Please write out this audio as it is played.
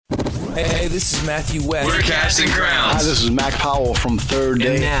Hey, this is Matthew West. We're Casting Crowns. Hi, this is Mac Powell from Third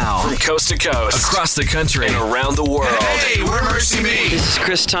Day. And now, from coast to coast, across the country, and around the world. Hey, we're Mercy Me. This is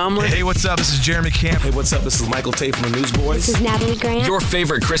Chris Tomlin. Hey, what's up? This is Jeremy Camp. Hey, what's up? This is Michael Tate from the Newsboys. This is Natalie Grant. Your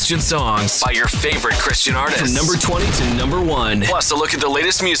favorite Christian songs by your favorite Christian artists. From number 20 to number 1. Plus, a look at the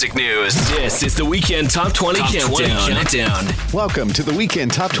latest music news. This is the Weekend Top 20 Countdown. Welcome to the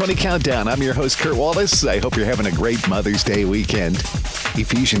Weekend Top 20 Countdown. I'm your host, Kurt Wallace. I hope you're having a great Mother's Day weekend.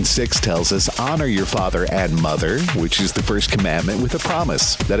 Ephesians 6 tells us, honor your father and mother, which is the first commandment, with a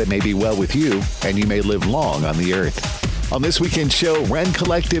promise that it may be well with you and you may live long on the earth. On this weekend show, Wren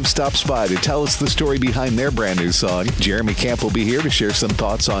Collective stops by to tell us the story behind their brand new song. Jeremy Camp will be here to share some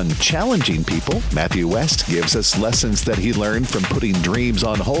thoughts on challenging people. Matthew West gives us lessons that he learned from putting dreams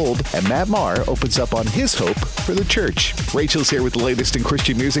on hold. And Matt Maher opens up on his hope for the church. Rachel's here with the latest in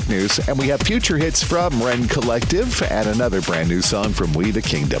Christian music news. And we have future hits from Wren Collective and another brand new song from We the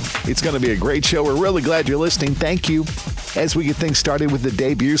Kingdom. It's going to be a great show. We're really glad you're listening. Thank you. As we get things started with the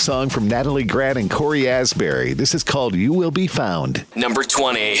debut song from Natalie Grant and Corey Asbury. This is called You Will Be Found. Number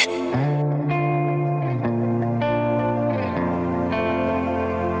 20.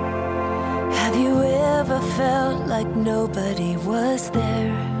 Have you ever felt like nobody was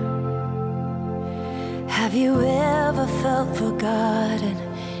there? Have you ever felt forgotten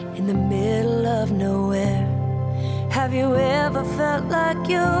in the middle of nowhere? Have you ever felt like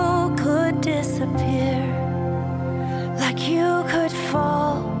you could disappear? Like you could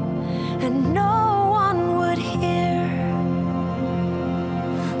fall and no one would hear?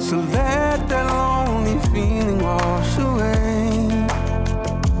 So let that lonely feeling wash away.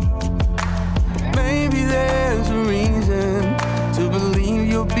 Maybe there's a reason to believe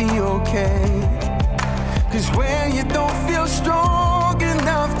you'll be okay. 'Cause when you don't feel strong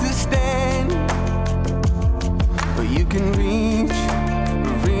enough to stand, but you can reach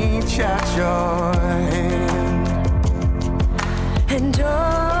out your hand. And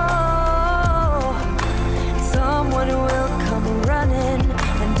oh, someone will come running,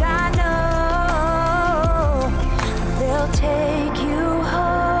 and I know they'll take you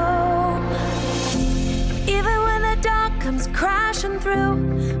home. Even when the dark comes crashing through,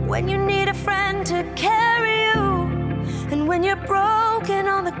 when you need a friend to carry you, and when you're broken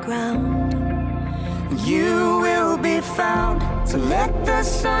on the ground, you will be found. So let the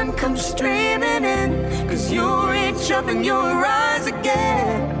sun come streaming in, 'cause you'll reach up and you'll rise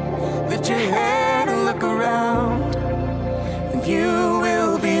again. Lift your head and look around, and you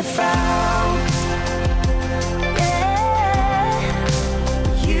will be found. Yeah,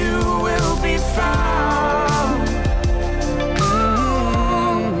 you will be found.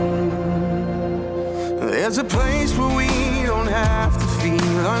 There's a place where we don't have to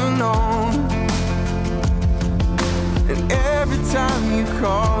feel unknown. And every time you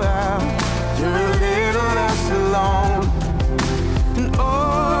call out, you're a little less alone. And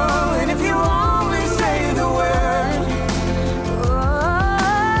oh, and if you only say the word,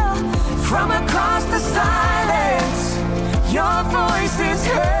 oh, from across the silence, your voice is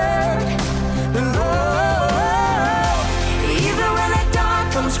heard. And oh, even when the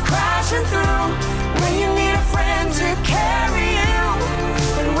dark comes crashing through, when you need a friend to carry you,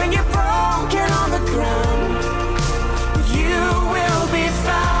 and when you're broken on the ground,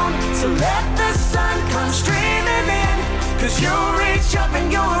 so let the sun come streaming in, 'cause you'll reach up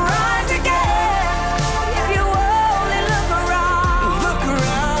and you'll rise again. If you only look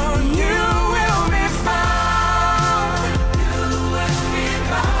around, you will be found. You will be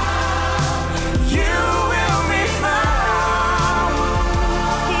found. You will be found.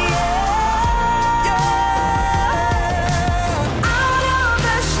 Yeah, yeah. Out of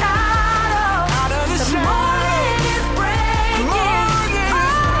the shadow, the morning is breaking.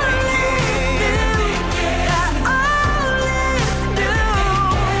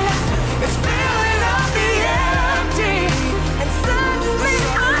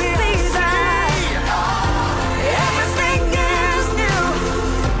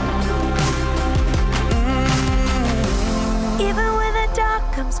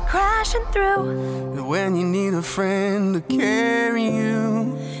 Crashing through, and when you need a friend to carry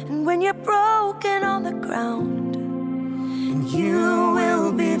you, and when you're broken on the ground, and you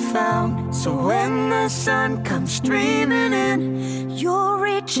will be found. So when the sun comes streaming in, you'll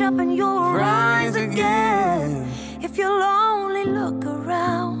reach up and you'll rise again. If you'll only look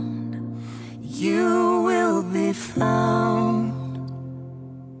around, you will be found.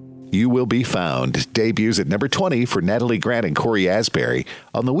 You Will Be Found debuts at number 20 for Natalie Grant and Corey Asbury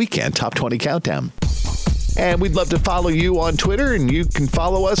on the Weekend Top 20 Countdown. And we'd love to follow you on Twitter, and you can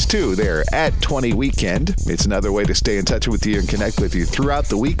follow us too there at 20weekend. It's another way to stay in touch with you and connect with you throughout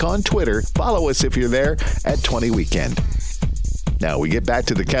the week on Twitter. Follow us if you're there at 20weekend. Now we get back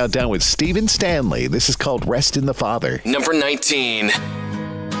to the countdown with Stephen Stanley. This is called Rest in the Father. Number 19.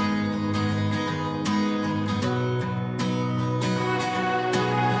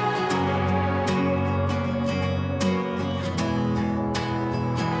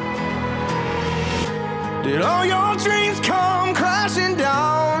 Did all your dreams come crashing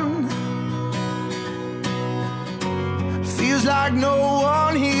down? Feels like no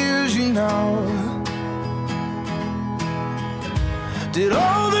one hears you now. Did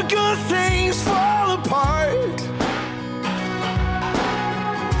all the good things fall apart?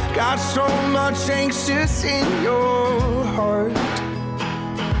 Got so much anxious in your heart.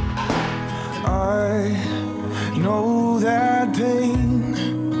 I know that pain.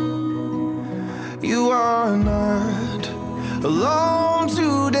 You are not alone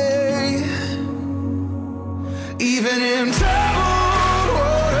today. Even in troubled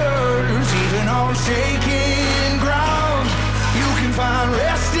waters, even on shaking ground, you can find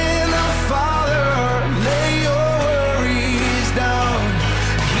rest in the Father. Lay your worries down.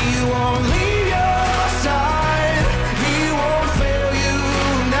 He won't leave your side. He won't fail you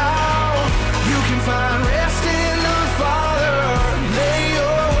now. You can find rest in the Father. Lay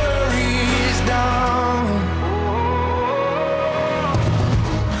your worries down.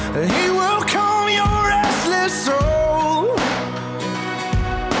 He will calm your restless soul.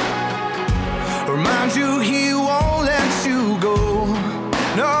 Remind you he won't let you go.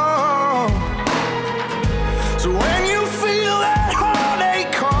 No. So when you feel that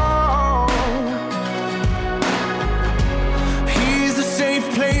heartache call, he's the safe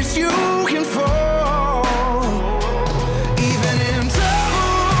place you can fall. Even in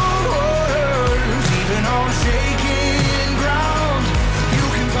troubled waters, even on shaking ground, you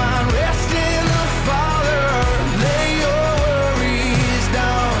can find rest in the Father. Lay your worries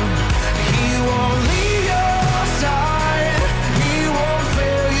down. He won't leave your side. He won't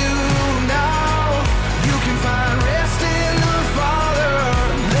fail you now. You can find rest in the Father.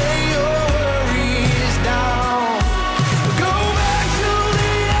 Lay your worries down. Go back to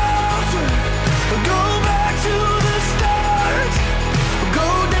the altar. Go back to the start. Go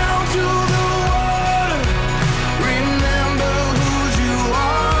down to the water. Remember who you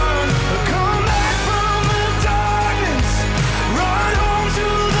are. Come back from the darkness. Run home to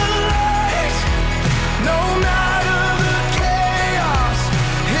the light. No matter the chaos,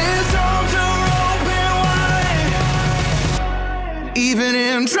 his arms are open wide. Even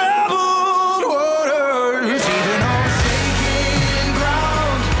in troubled waters, even on shaking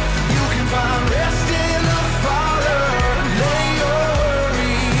ground, you can find rest in the Father. Lay your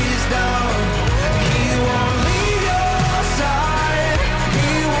worries down. He won't leave your side. He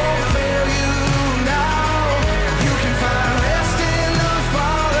won't fail you now. You can find rest in the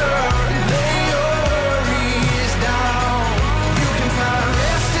Father. Lay your worries down. You can find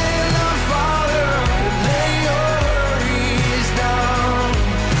rest in the Father. Lay your worries down.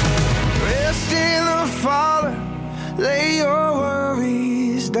 Rest in the Father. Lay your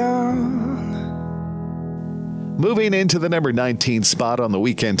worries down. Moving into the number 19 spot on the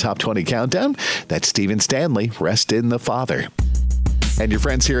weekend Top 20 Countdown, that's Stephen Stanley, Rest in the Father. And your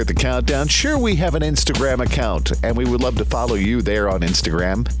friends here at the Countdown, sure, we have an Instagram account, and we would love to follow you there on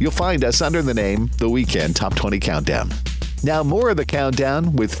Instagram. You'll find us under the name The Weekend Top 20 Countdown. Now, more of the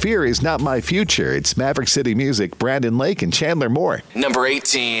Countdown with Fear Is Not My Future. It's Maverick City Music, Brandon Lake, and Chandler Moore. Number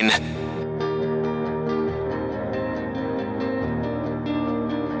 18.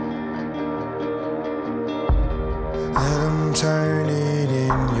 Let him turn it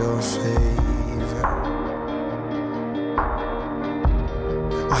in your favor.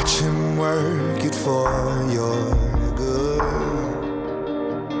 Watch him work it for your good.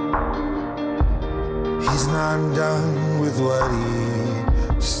 He's not done with what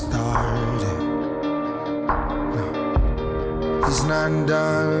he started. No, he's not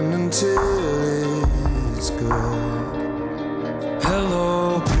done until it's good.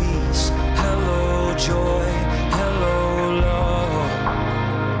 Hello, peace. Hello, joy. Hello, love.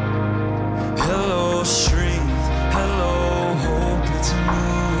 Hello, strength. Hello, hope. It's a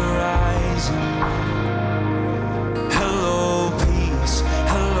new horizon. Hello, peace.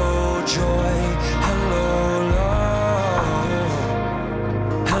 Hello, joy. Hello, love.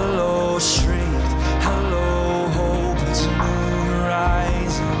 Hello, strength. Hello, hope. It's a new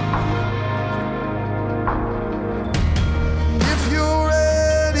horizon. If you're ready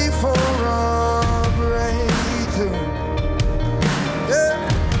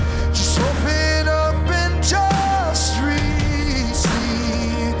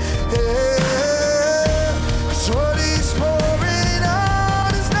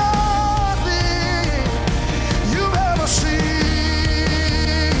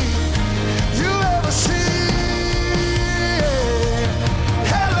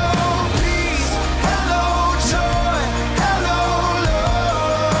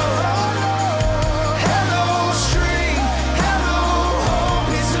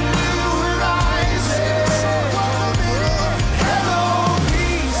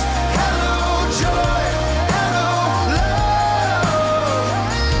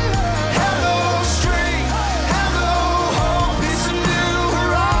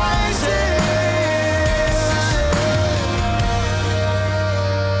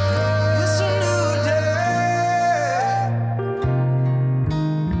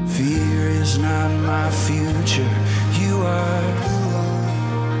is not my future. You are.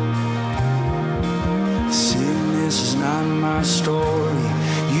 Sickness is not my story.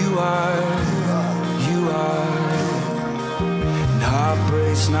 You are. You are. And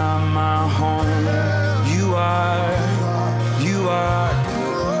heartbreak's not my home. You are. You are.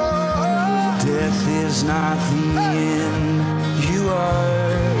 Death is not the end. You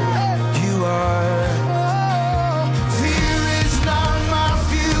are. You are. Fear is not my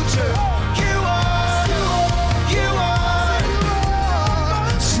future. You are. You are.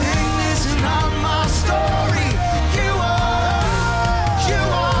 Sickness is not my story. You are. You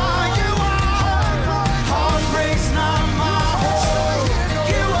are. You are. Heartbreak's not my home.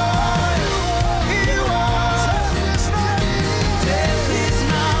 You are. You are. Death is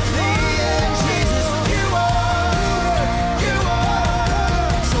not the end. Jesus, you are. You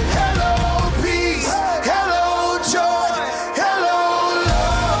are. So hello peace, hello joy, hello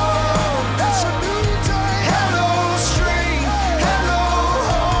love. That's a new day. Hello strength, hello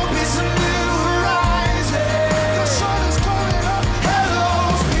hope. It's a new horizon. The sun is coming up. Hello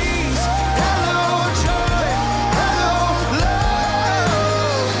peace, hello joy, hello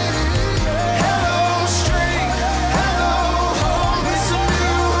love. Hello strength, hello hope. It's a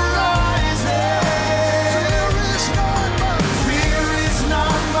new horizon. Fear is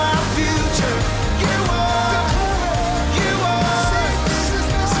not my future. You are. You are.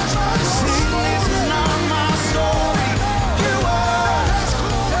 Sickness is not my story. You are.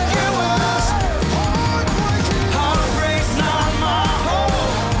 You are. Heartbreak's not my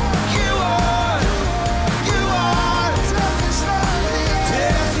home. You are. You are. Death is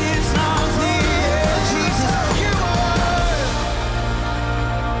not the end. Jesus, you are.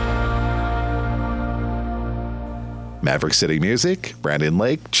 Maverick City Music, Brandon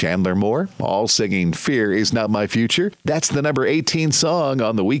Lake, Chandler Moore, all singing Fear Is Not My Future. That's the number 18 song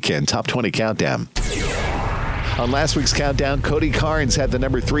on the Weekend Top 20 Countdown. On last week's countdown, Cody Carnes had the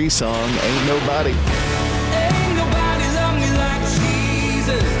number 3 song, Ain't Nobody. Ain't nobody love me like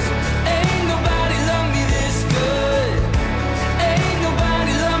Jesus. Ain't nobody love me this good. Ain't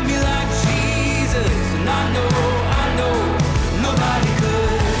nobody love me like Jesus. And I know nobody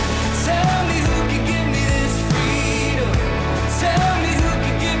could. Tell me who could give me this freedom. Tell me who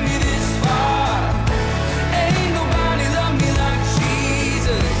could get me this far. Ain't nobody love me like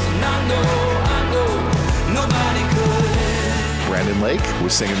Jesus. And I know nobody could. Brandon Lake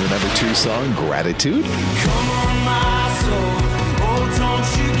was singing the number 2 song, Gratitude. Come on, my soul. Oh,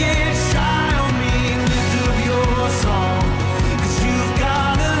 don't you get shy on me. Lift up your song. 'Cause you've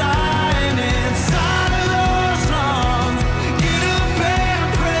got a lion inside of those lungs. Get up and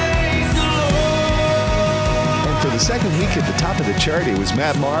praise the Lord. And for the second week at the top of the chart, it was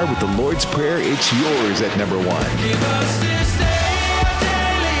Matt Maher with the Lord's Prayer, It's Yours at number 1. Give us this day our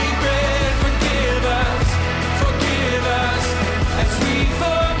daily bread. Forgive us as we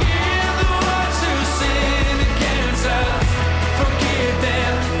forgive the ones who sin against us. Forgive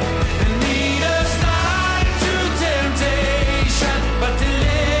them and lead us not into temptation, but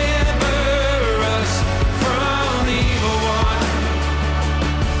deliver us from the evil one.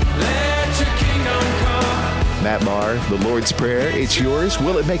 Let your kingdom come. Matt Maher, the Lord's Prayer, It's Yours.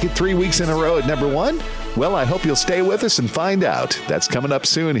 Will it make it 3 weeks in a row at number 1? Well, I hope you'll stay with us and find out. That's coming up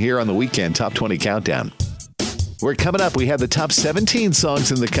soon here on the Weekend Top 20 Countdown. We're coming up. We have the top 17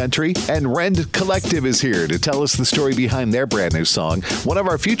 songs in the country, and Rend Collective is here to tell us the story behind their brand new song, one of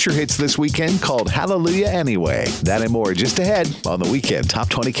our future hits this weekend called Hallelujah Anyway. That and more just ahead on the Weekend Top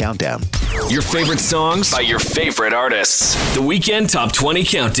 20 Countdown. Your favorite songs by your favorite artists. The Weekend Top 20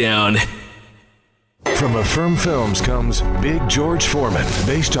 Countdown. From Affirm Films comes Big George Foreman,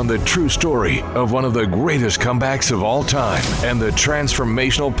 based on the true story of one of the greatest comebacks of all time and the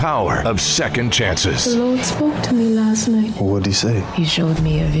transformational power of second chances. The Lord spoke to me last night. What'd he say? He showed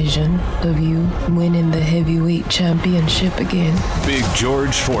me a vision of you winning the heavyweight championship again. Big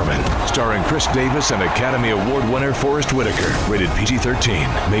George Foreman, starring Chris Davis and Academy Award winner Forrest Whitaker. Rated PG-13.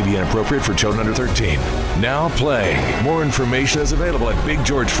 May be inappropriate for children under 13. Now playing. More information is available at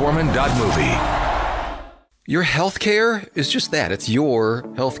BigGeorgeForeman.movie. Your healthcare is just that. It's your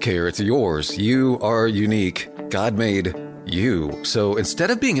healthcare. It's yours. You are unique. God made you. So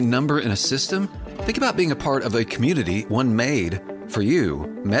instead of being a number in a system, think about being a part of a community, one made for you.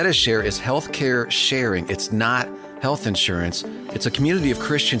 MediShare is healthcare sharing. It's not health insurance. It's a community of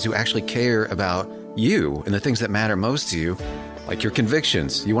Christians who actually care about you and the things that matter most to you, like your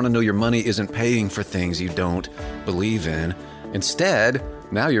convictions. You want to know your money isn't paying for things you don't believe in. Instead,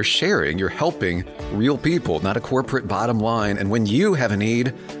 now you're sharing, you're helping real people, not a corporate bottom line. And when you have a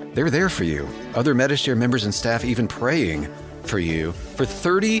need, they're there for you. Other MediShare members and staff even praying for you. For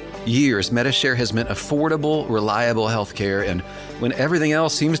 30 years, Medi-Share has meant affordable, reliable healthcare, and when everything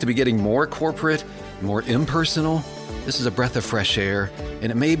else seems to be getting more corporate, more impersonal, this is a breath of fresh air,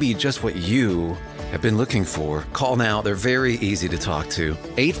 and it may be just what you have been looking for. Call now. They're very easy to talk to.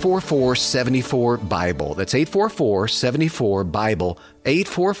 844-74-BIBLE. That's 844-74-BIBLE.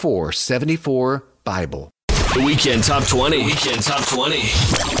 844-74-BIBLE. The Weekend Top 20. Weekend Top 20.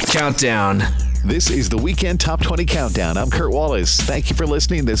 Countdown. This is the Weekend Top 20 Countdown. I'm Kurt Wallace. Thank you for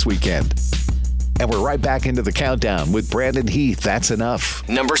listening this weekend. And we're right back into the countdown with Brandon Heath. That's Enough.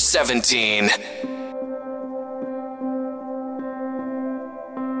 Number 17.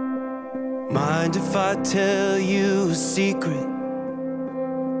 Mind if I tell you a secret?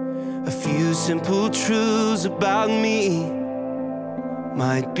 A few simple truths about me.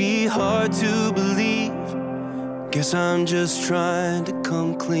 Might be hard to believe. Guess I'm just trying to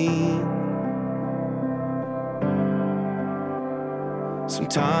come clean.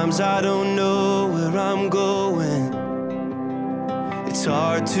 Sometimes I don't know where I'm going. It's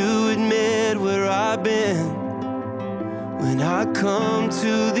hard to admit where I've been. When I come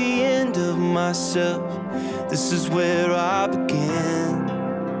to the end of myself, this is where I begin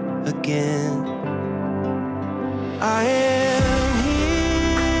again. I am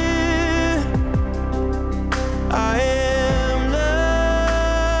here, I am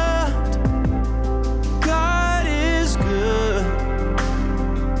loved. God is good,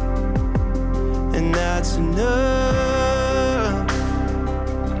 and that's enough.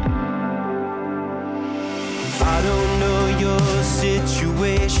 I don't know your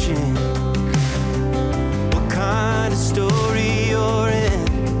situation, what kind of story you're in.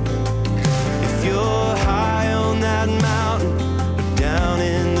 If you're high on that mountain or down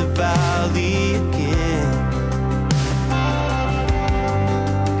in the valley again,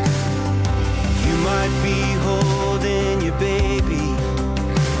 you might be holding your baby,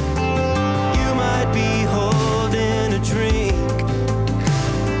 you might be holding a drink,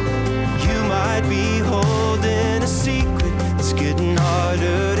 you might be holding a secret that's getting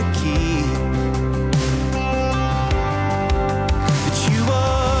harder to keep. But you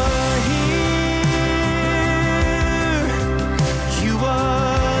are here, you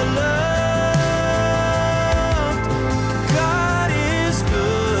are loved. God is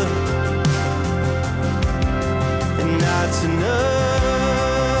good, and that's enough.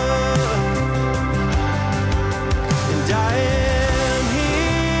 And I am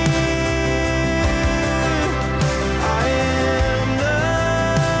here, I am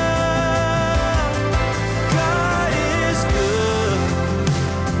loved. God is good,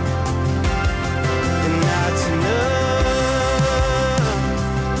 and that's enough.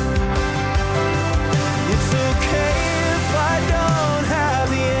 It's okay if I don't have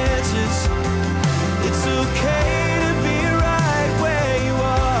the answers. It's okay to be right where you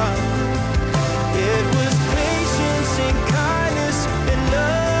are. It was patience and kindness and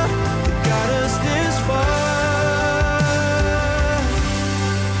love that got us this far.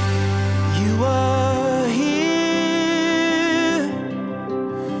 You are here,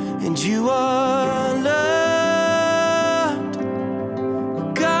 and you are loved.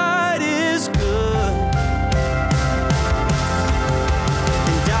 God is good,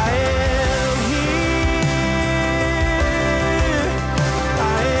 and I am here,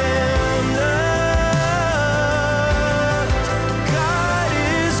 I am loved. God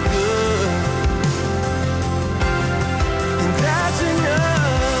is good, and that's enough.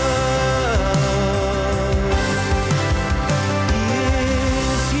 He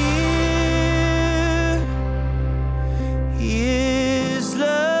is here, He is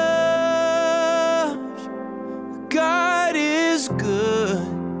loved. God is good,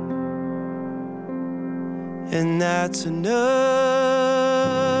 and that's enough.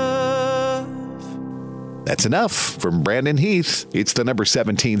 That's Enough from Brandon Heath. It's the number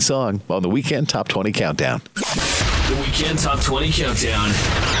 17 song on the Weekend Top 20 Countdown. The Weekend Top 20 Countdown.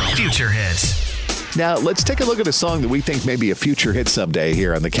 Future hits. Now, let's take a look at a song that we think may be a future hit someday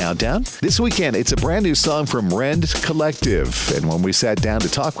here on the Countdown. This weekend, it's a brand new song from Rend Collective. And when we sat down to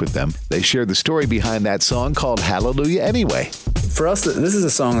talk with them, they shared the story behind that song called Hallelujah Anyway. For us, this is a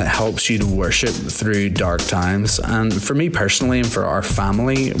song that helps you to worship through dark times. And for me personally and for our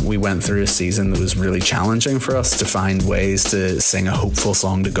family, we went through a season that was really challenging for us to find ways to sing a hopeful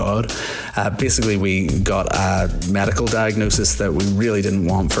song to God. Basically, we got a medical diagnosis that we really didn't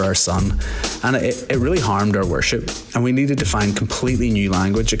want for our son. And it really harmed our worship. And we needed to find completely new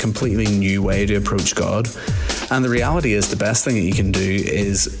language, a completely new way to approach God. And the reality is the best thing that you can do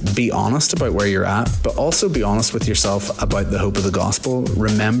is be honest about where you're at, but also be honest with yourself about the hope of the gospel.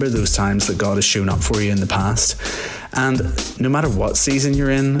 Remember those times that God has shown up for you in the past. And no matter what season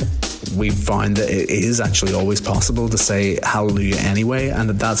you're in, we've found that it is actually always possible to say hallelujah anyway, and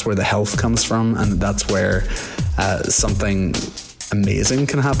that's where the health comes from, and that's where something amazing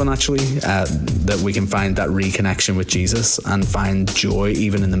can happen actually, that we can find that reconnection with Jesus and find joy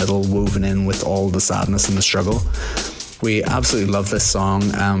even in the middle, woven in with all the sadness and the struggle. We absolutely love this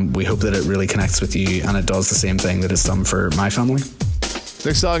song. We hope that it really connects with you, and it does the same thing that it's done for my family.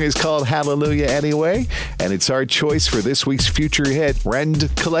 Their song is called Hallelujah Anyway, and it's our choice for this week's future hit,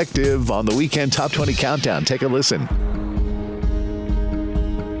 Rend Collective, on the Weekend Top 20 Countdown. Take a listen.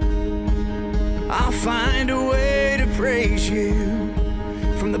 I'll find a way to praise you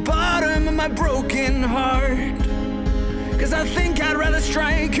from the bottom of my broken heart, 'cause I think I'd rather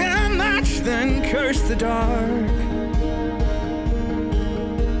strike a match than curse the dark.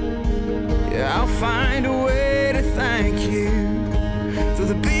 Yeah, I'll find a way to thank you, though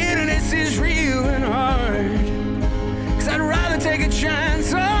the bitterness is real and hard, 'cause I'd rather take a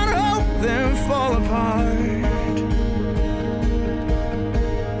chance on hope than fall apart.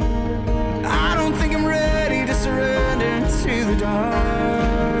 I don't think I'm ready to surrender to the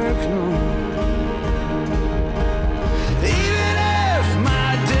dark, no. Even if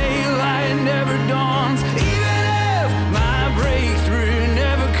my daylight never dawns, even if my breakthrough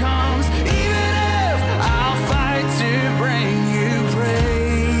never comes, even if I'll fight to bring you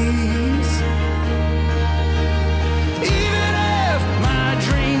praise, even if my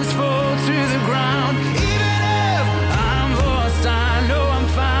dreams fall to the ground, even if I'm lost, I know I'm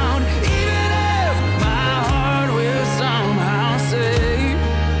found, even if my heart will somehow say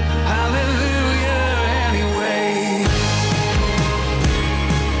hallelujah anyway.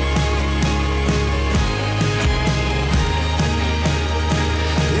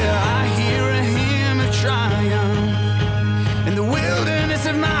 Yeah, I hear a hymn of triumph in the wilderness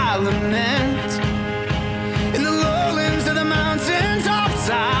of my lament, in the lowlands of the mountain tops.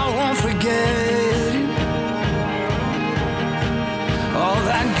 I won't forget all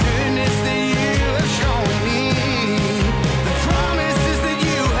that goodness that you have shown me, the promises that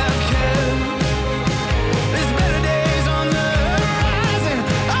you have kept. There's better days on the horizon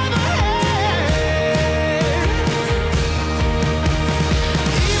up ahead.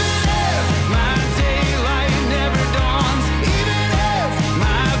 Even if my daylight never dawns, even if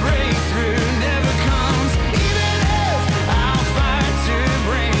my breakthrough never comes, even if I'll fight to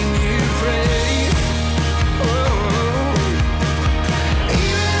bring you praise, oh,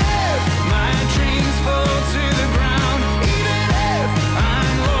 even if my dreams fall to the ground, even if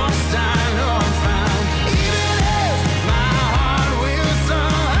I'm lost, I know I'm found, even if my heart will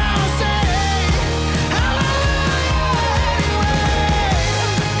somehow say hallelujah anyway.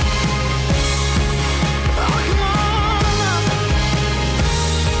 Oh, come on,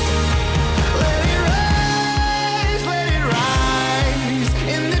 let it rise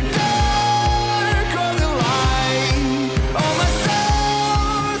in the dark or the light. Oh, my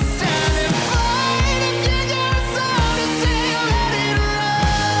soul, stand and fight. If you got a song to sing, let it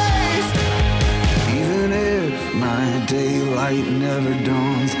rise. Even if my daylight never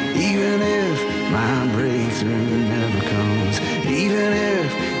dawns, even if my breakthrough never comes, even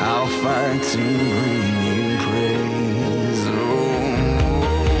if I'll fight to bring you praise, oh.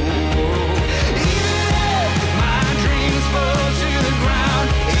 Even if my dreams fall to the ground,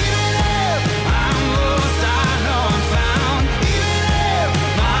 even if I'm lost, I know I'm found, even if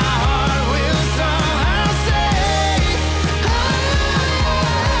my heart will somehow say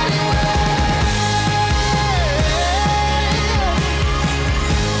hallelujah anyway.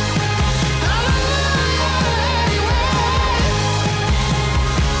 Hallelujah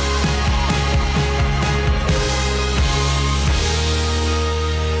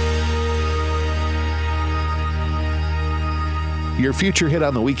Your future hit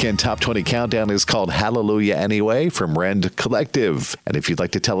on the Weekend Top 20 Countdown is called Hallelujah Anyway from Rend Collective. And if you'd like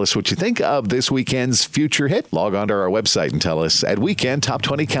to tell us what you think of this weekend's future hit, log on to our website and tell us at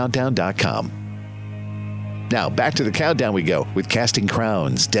weekendtop20countdown.com. Now, back to the countdown we go with Casting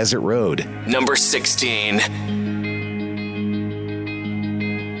Crowns, Desert Road. Number 16.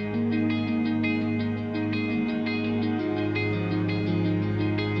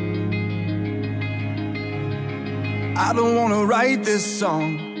 I don't want to write this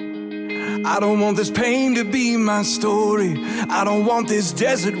song. I don't want this pain to be my story. I don't want this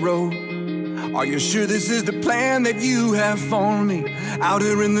desert road. Are you sure this is the plan that you have for me? Out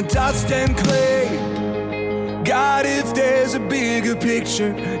here in the dust and clay. God, if there's a bigger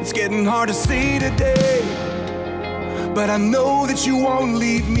picture, it's getting hard to see today. But I know that you won't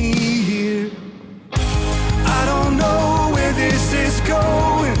leave me here. I don't know where where this is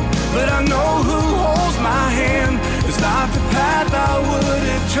going, but I know who holds my hand. It's not the path I would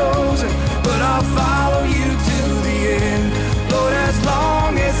have chosen, but I'll follow you to the end. Lord, as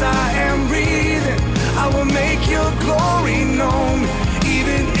long as I am breathing, I will make your glory known,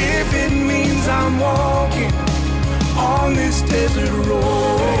 even if it means I'm walking on this desert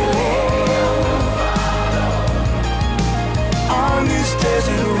road. On this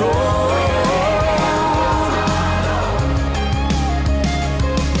desert road.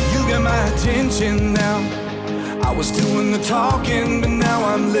 You got my attention now. I was doing the talking, but now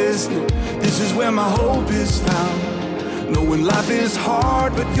I'm listening. This is where my hope is found. Knowing life is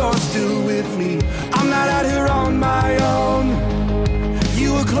hard, but you're still with me. I'm not out here on my own.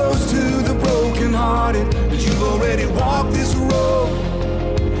 You were close to the brokenhearted, but you've already walked this road,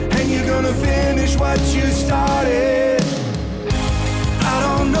 and you're gonna finish what you started. I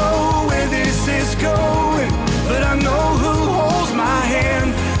don't know where this is going, but I know who holds my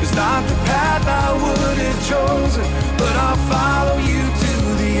hand. It's not the path I would have chosen, but I'll follow you to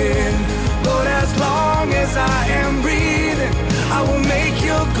the end. Lord, as long as I am breathing, I will make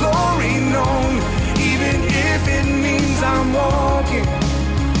your glory known, even if it means I'm walking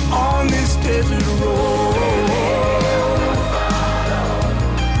on this desert road.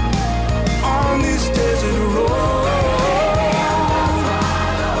 On this desert road.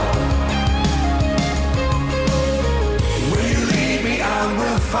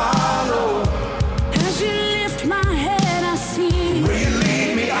 Follow. As you lift my head, I see where you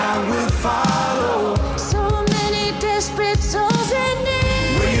lead me, I will follow. So many desperate souls in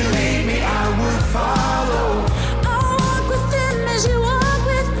need. Where you lead me, I will follow. I'll walk with them as you walk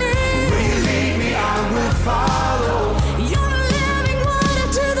with me. Where you lead me, I will follow. You're the living water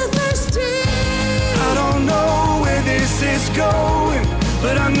to the thirsty. I don't know where this is going,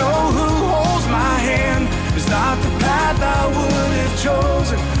 but I know who holds my hand. It's not the path I would have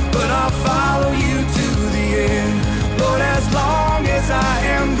chosen, but I'll follow you to the end. Lord, as long as I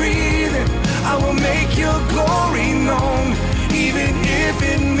am breathing, I will make your glory known, even if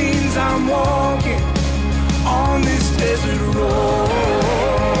it means I'm walking on this desert road.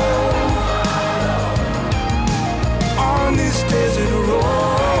 On this desert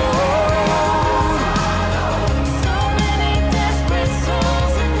road.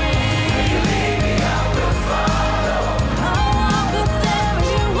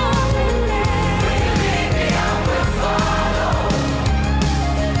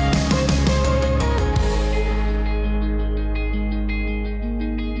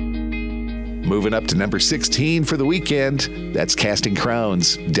 Moving up to number 16 for the weekend, that's Casting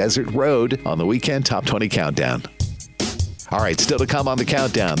Crowns, Desert Road on the Weekend Top 20 Countdown. All right, still to come on the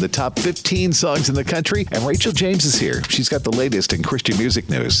countdown, the top 15 songs in the country, and Rachel James is here. She's got the latest in Christian music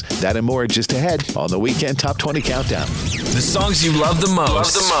news. That and more just ahead on the Weekend Top 20 Countdown. The songs you love the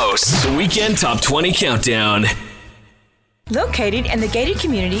most. The Weekend Top 20 Countdown. Located in the gated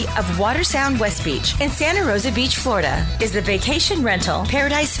community of Watersound West Beach in Santa Rosa Beach, Florida, is the vacation rental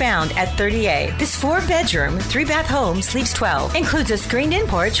Paradise Found at 30A. This 4-bedroom, 3-bath home sleeps 12, includes a screened-in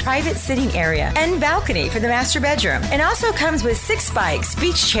porch, private sitting area, and balcony for the master bedroom. It also comes with 6 bikes,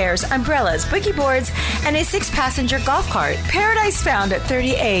 beach chairs, umbrellas, boogie boards, and a 6-passenger golf cart. Paradise Found at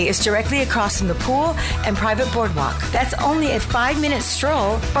 30A is directly across from the pool and private boardwalk. That's only a 5-minute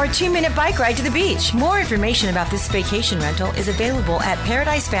stroll or a 2-minute bike ride to the beach. More information about this vacation rental is available at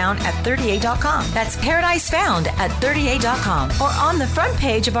ParadiseFound@30A.com. That's ParadiseFound@30A.com or on the front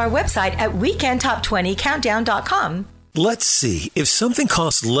page of our website at WeekendTop20Countdown.com. Let's see. If something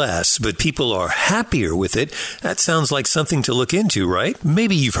costs less, but people are happier with it, that sounds like something to look into, right?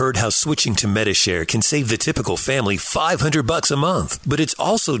 Maybe you've heard how switching to Medishare can save the typical family $500 a month. But it's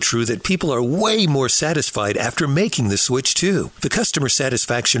also true that people are way more satisfied after making the switch, too. The customer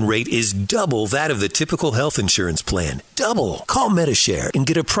satisfaction rate is double that of the typical health insurance plan. Double. Call Medishare and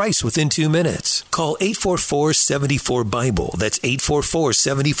get a price within 2 minutes. Call 844-74-BIBLE. That's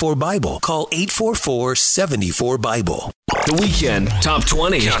 844-74-BIBLE. Call 844-74-BIBLE. The Weekend Top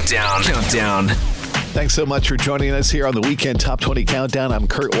 20 Countdown. Thanks so much for joining us here on the Weekend Top 20 Countdown. I'm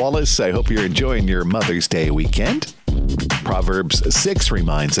Kurt Wallace. I hope you're enjoying your Mother's Day weekend. Proverbs 6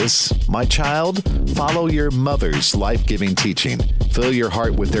 reminds us, "My child, follow your mother's life-giving teaching. Fill your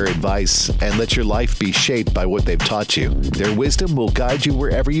heart with their advice and let your life be shaped by what they've taught you. Their wisdom will guide you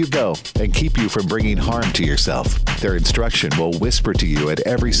wherever you go and keep you from bringing harm to yourself. Their instruction will whisper to you at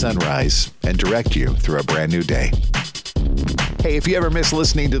every sunrise and direct you through a brand new day." Hey, if you ever miss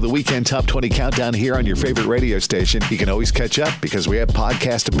listening to the Weekend Top 20 Countdown here on your favorite radio station, you can always catch up because we have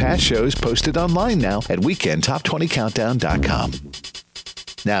podcast and past shows posted online now at WeekendTop20Countdown.com.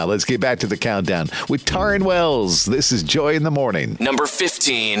 Now, let's get back to the countdown with Taryn Wells. This is Joy in the Morning. Number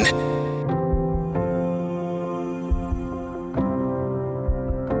 15.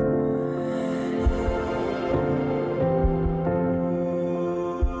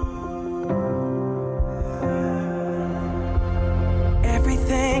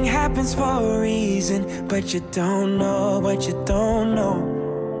 Everything happens for a reason, but you don't know what you don't know.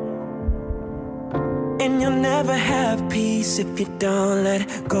 And you'll never have peace if you don't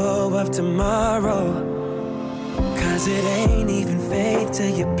let go of tomorrow. Cause it ain't even fate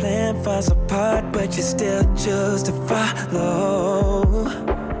till your plan falls apart, but you still choose to follow.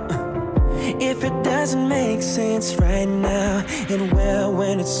 If it doesn't make sense right now, it will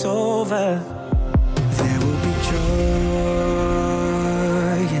when it's over. There will be joy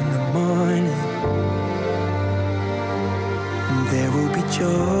in the morning. There will be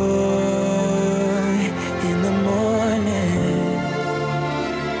joy in the morning.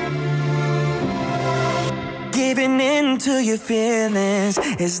 Giving in to your feelings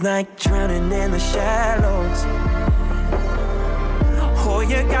is like drowning in the shallows. Oh,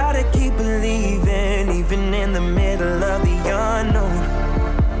 you gotta keep believing, even in the middle of the unknown.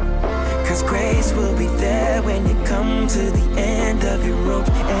 Cause grace will be there when you come to the end of your rope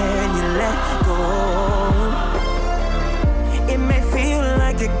and you let go. It may feel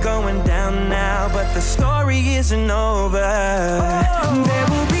like you're going down now, but the story isn't over. There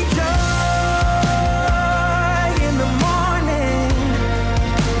will be joy in the morning.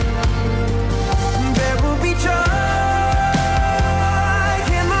 There will be joy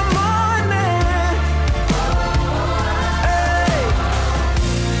in the morning. Hey.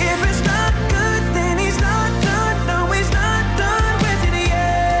 If it's not good, then he's not done. No, he's not done with it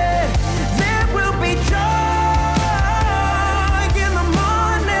yet. There will be joy.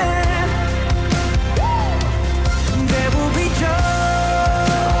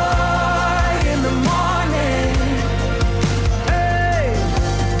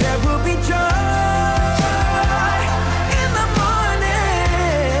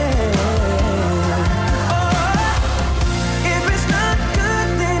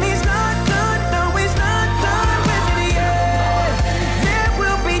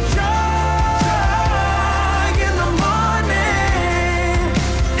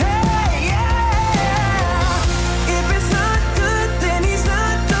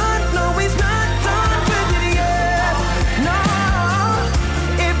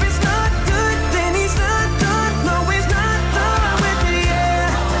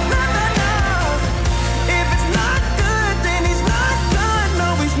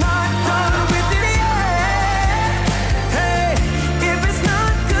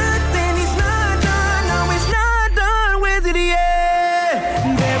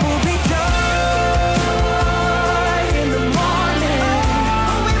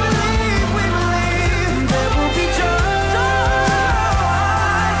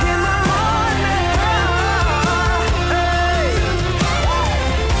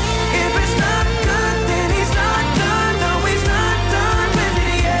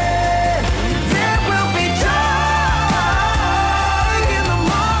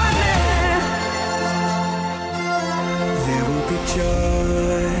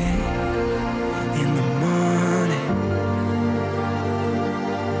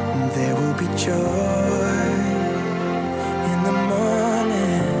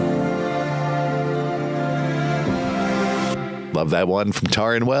 Love that one from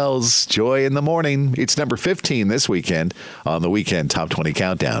Taryn Wells, Joy in the Morning. It's number 15 this weekend on the Weekend Top 20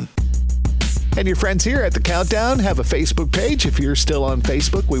 Countdown. And your friends here at the Countdown have a Facebook page. If you're still on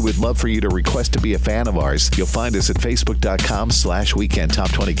Facebook, we would love for you to request to be a fan of ours. You'll find us at facebook.com/Weekend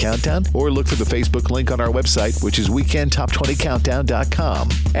Top 20 Countdown, or look for the Facebook link on our website, which is weekendtop20countdown.com.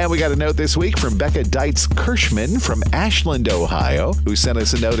 And we got a note this week from Becca Deitz-Kirschman from Ashland, Ohio, who sent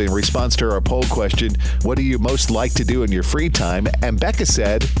us a note in response to our poll question, what do you most like to do in your free time? And Becca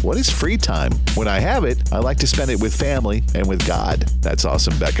said, what is free time? When I have it, I like to spend it with family and with God. That's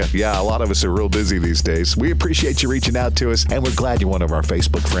awesome, Becca. Yeah, a lot of us are real busy these days. We appreciate you reaching out to us, and we're glad you're one of our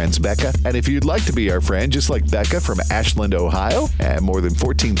Facebook friends, Becca. And if you'd like to be our friend, just like Becca from Ashland, Ohio, and more than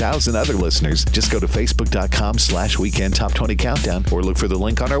 14,000 other listeners, just go to facebook.com/Weekend Top 20 Countdown, or look for the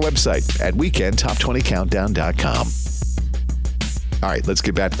link on our website at weekendtop20countdown.com. All right, let's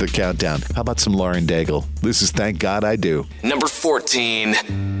get back to the countdown. How about some Lauren Daigle? This is Thank God I Do. Number 14.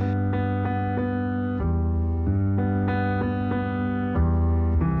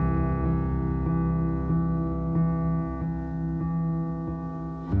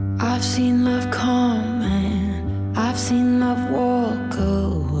 I've seen love come and I've seen love walk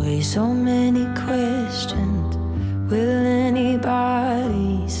away. So many questions. Will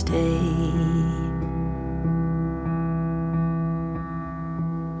anybody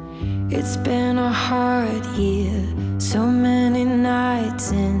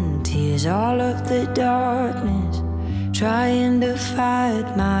and tears, all of the darkness, trying to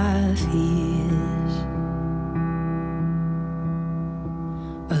fight my fears.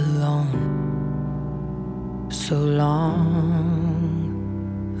 Alone, so long,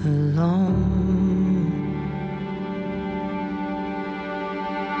 alone.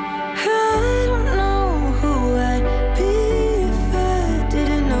 I don't know who I'd be if I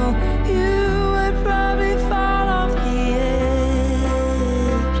didn't know you. I'd probably fall off the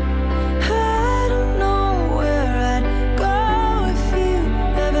edge. I don't know where I'd go if you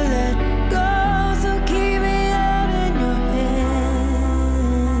ever let go. So keep me out in your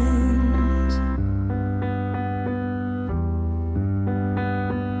hands.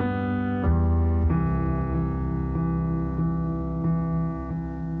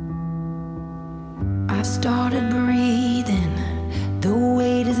 I started breathing, the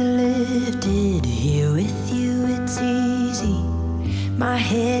weight is lifted. Here with you it's easy, my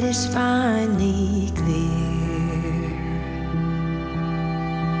head is finally clear.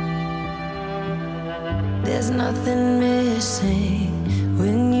 There's nothing missing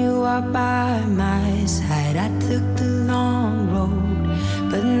when you are by my side. I took the long road,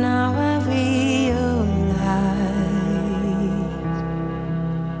 but now I realize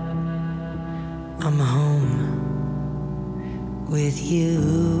I'm home with you.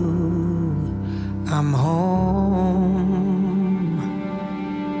 I'm home.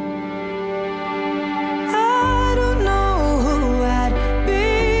 I don't know who I'd be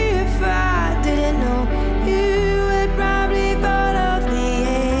if I didn't know you. I'd probably fall off the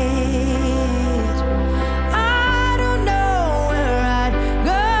edge. I don't know where I'd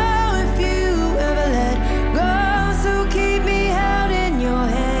go if you ever let go. So keep me held in your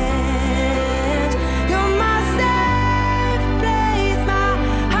hands. You're my safe place, my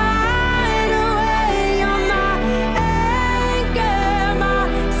hideaway. You're my anchor, my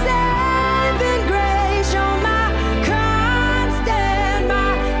saving grace. You're my constant, my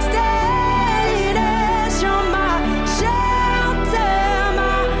steadiness. You're my shelter,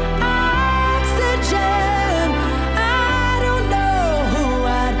 my oxygen. I don't know who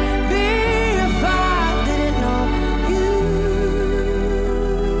I'd be if I didn't know you.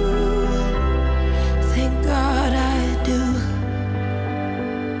 Thank God I do.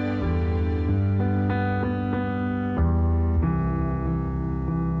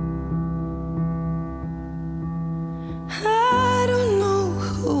 I don't know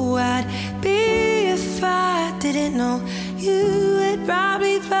who I'd be if I didn't know you. I'd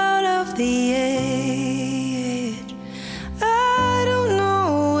probably fall off the edge. I don't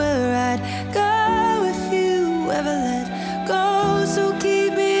know where I'd go if you ever let go. So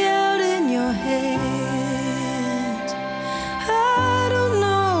keep me out in your hands. I don't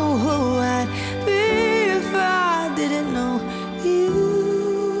know who I'd be if I didn't know you.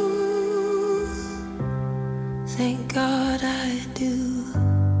 Thank God I do.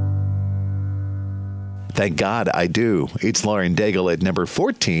 Thank God I do. It's Lauren Daigle at number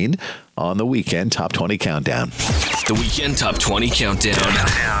 14 on the Weekend Top 20 Countdown. The Weekend Top 20 Countdown.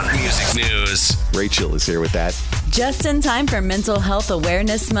 Music news. Rachel is here with that. Just in time for Mental Health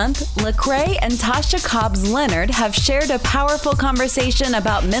Awareness Month, Lecrae and Tasha Cobbs-Leonard have shared a powerful conversation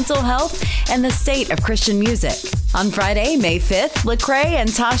about mental health and the state of Christian music. On Friday, May 5th, Lecrae and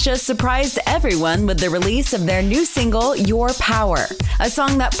Tasha surprised everyone with the release of their new single, Your Power, a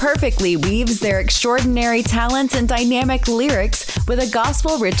song that perfectly weaves their extraordinary talents and dynamic lyrics with a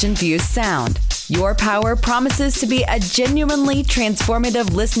gospel-rich infused sound. Your Power promises to be a genuinely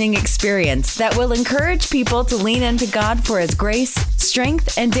transformative listening experience that will encourage people to lean into God for His grace,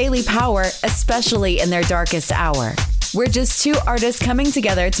 strength, and daily power, especially in their darkest hour. We're just two artists coming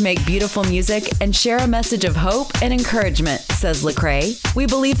together to make beautiful music and share a message of hope and encouragement, says Lecrae. We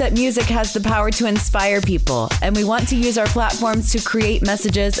believe that music has the power to inspire people, and we want to use our platforms to create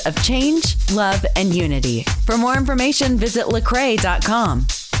messages of change, love, and unity. For more information, visit Lecrae.com.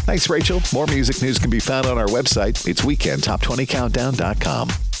 Thanks, Rachel. More music news can be found on our website. It's weekendtop20countdown.com.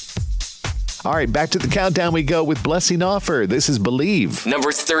 All right, back to the countdown we go with Blessing Offer. This is Believe.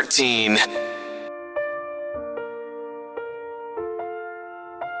 Number 13.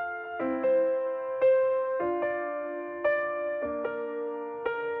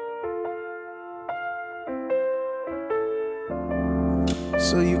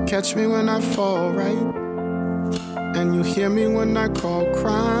 So you catch me when I fall, right? And you hear me when I call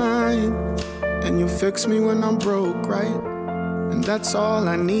crying. And you fix me when I'm broke, right? And that's all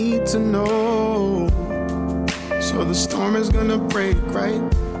I need to know. So the storm is gonna break, right?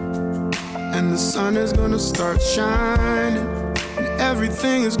 And the sun is gonna start shining. And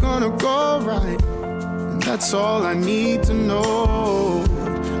everything is gonna go right. And that's all I need to know.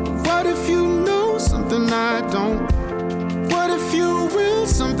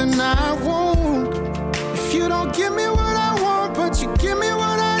 I won't. If you don't give me what I want, but you give me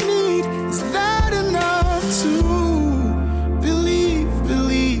what I need, is that enough to believe,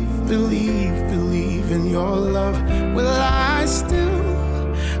 believe, believe, believe in your love? Will I still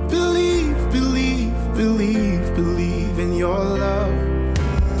believe, believe, believe, believe in your love?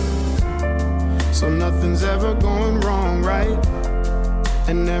 So nothing's ever going wrong, right?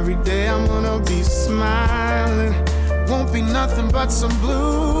 And every day I'm gonna be smiling. Won't be nothing but some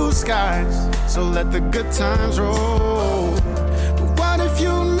blue skies. So let the good times roll. But what if you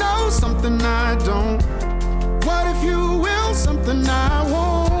know something I don't? What if you will something I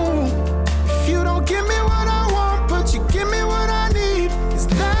won't? If you don't give me what I want, but you give me what I need, is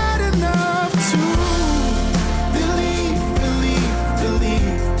that enough to believe, believe,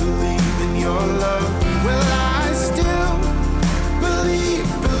 believe, believe in your love? Will I still believe,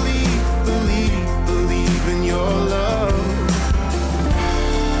 believe, believe, believe in your love?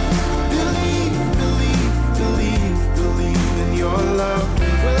 Believe, believe, believe, believe in your love.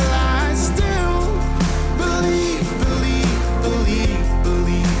 Will I still believe, believe, believe,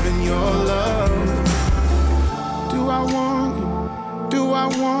 believe in your love? Do I want you? Do I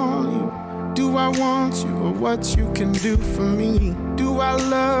want you? Do I want you, or what you can do for me? Do I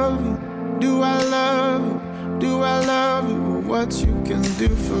love you? Do I love you? Do I love you, or what you can do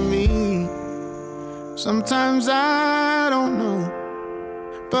for me? Sometimes I don't know,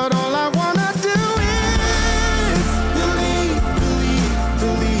 but all I wanna do is believe, believe,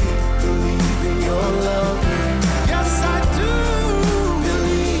 believe, believe in your love. Yes, I do.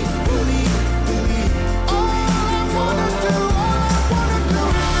 Believe, believe, believe. All I wanna do is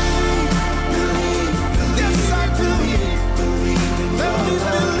believe, believe. Yes, I believe, believe in your love.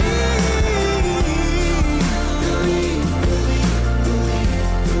 Believe, believe, believe,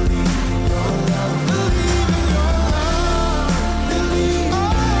 believe in your love. Believe in your love. Believe,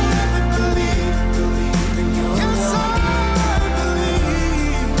 oh, believe, believe in your love. Yes, I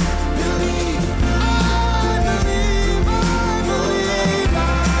believe, believe, I believe, I believe, I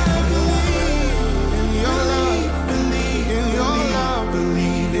believe in your love. Believe in your love.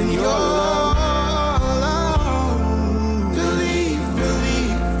 Believe in your love. Believe,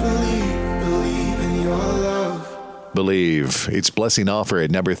 believe, believe, believe in your love. Believe. It's Blessing Offer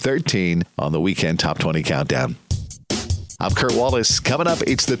at number 13 on the Weekend Top 20 Countdown. I'm Kurt Wallace. Coming up,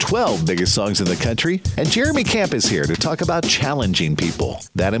 it's the 12 biggest songs in the country, and Jeremy Camp is here to talk about challenging people.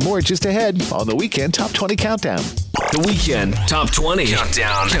 That and more just ahead on the Weekend Top 20 Countdown. The Weekend Top 20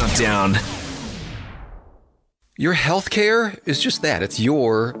 Countdown. Your healthcare is just that. It's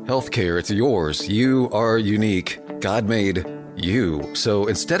your healthcare. It's yours. You are unique. God made you. So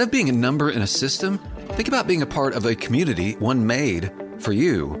instead of being a number in a system, think about being a part of a community, one made for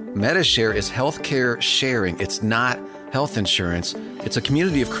you. MediShare is healthcare sharing. It's not health insurance. It's a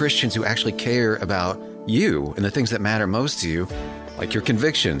community of Christians who actually care about you and the things that matter most to you, like your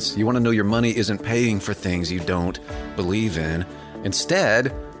convictions. You want to know your money isn't paying for things you don't believe in.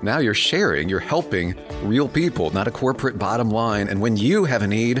 Instead, now you're sharing, you're helping real people, not a corporate bottom line. And when you have a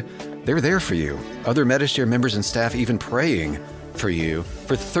need, they're there for you. Other MediShare members and staff even praying for you.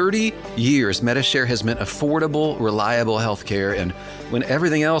 For 30 years, MediShare has meant affordable, reliable healthcare. And when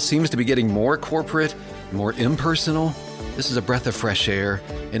everything else seems to be getting more corporate, more impersonal, this is a breath of fresh air.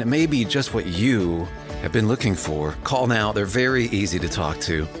 And it may be just what you have been looking for. Call now. They're very easy to talk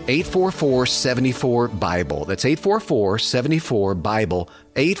to. 844-74-BIBLE. That's 844-74-BIBLE.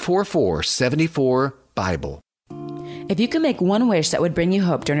 844-74-BIBLE. If you could make one wish that would bring you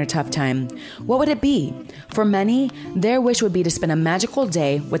hope during a tough time, what would it be? For many, their wish would be to spend a magical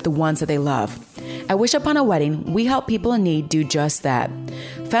day with the ones that they love. At Wish Upon a Wedding, we help people in need do just that.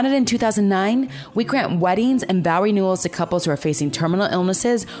 Founded in 2009, we grant weddings and vow renewals to couples who are facing terminal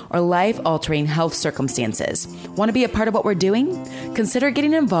illnesses or life-altering health circumstances. Want to be a part of what we're doing? Consider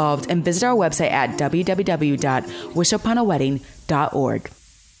getting involved and visit our website at www.wishuponawedding.org.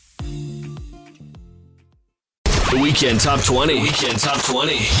 The Weekend Top 20. Weekend Top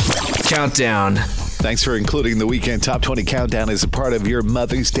 20 Countdown. Thanks for including the Weekend Top 20 Countdown as a part of your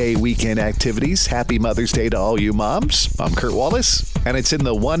Mother's Day weekend activities. Happy Mother's Day to all you moms. I'm Kurt Wallace, and it's in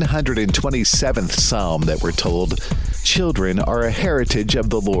the 127th Psalm that we're told children are a heritage of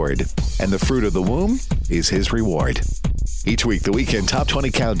the Lord, and the fruit of the womb is his reward. Each week, the Weekend Top 20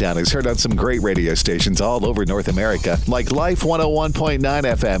 Countdown is heard on some great radio stations all over North America, like Life 101.9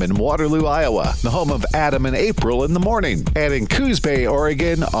 FM in Waterloo, Iowa, the home of Adam and April in the morning, and in Coos Bay,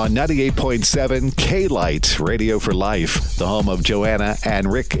 Oregon on 98.7 K-Light Radio for Life, the home of Joanna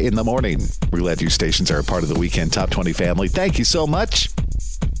and Rick in the morning. We're glad you stations are a part of the Weekend Top 20 family. Thank you so much.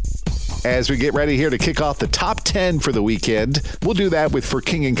 as we get ready here to kick off the top 10 for the weekend. We'll do that with For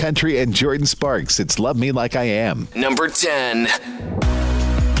King and Country and Jordan Sparks. It's Love Me Like I Am. Number 10.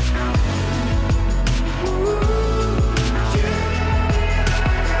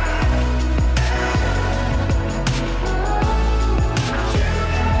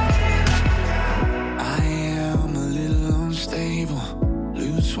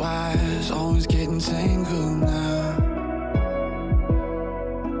 Wise, always getting tangled now.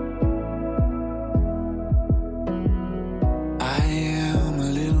 I am a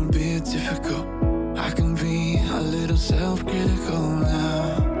little bit difficult. I can be a little self-critical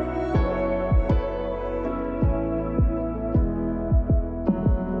now.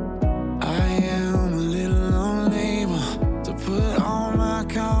 I am a little unable to put all my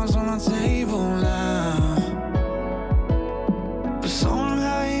cards on the table now. But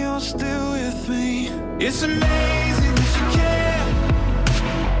somehow you're still with me. It's amazing that you can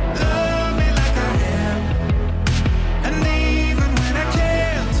love me like I am. And even when I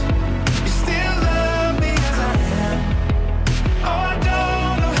can't, you still love me as I am. Oh, I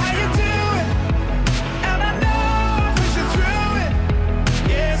don't know how you do it, and I know I put you through it.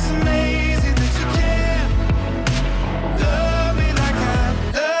 Yeah, it's amazing that you can love me like I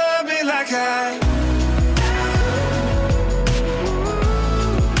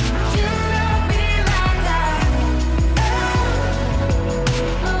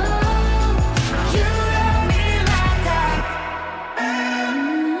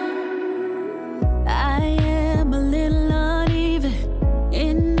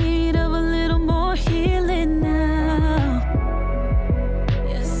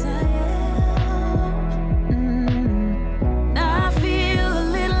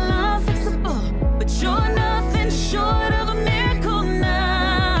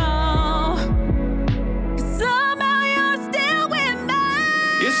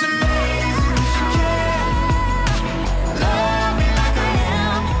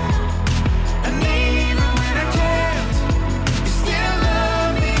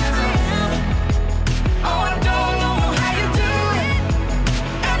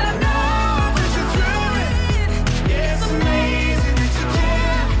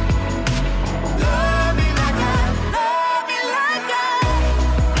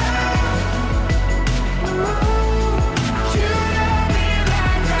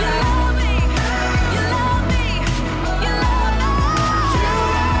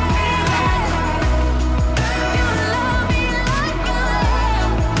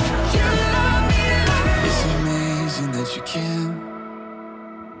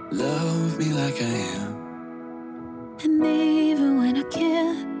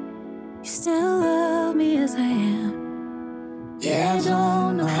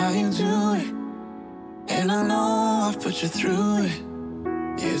put you through it.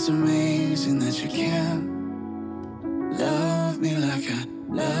 It's amazing that you can love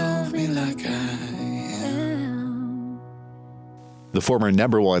me like I am. The former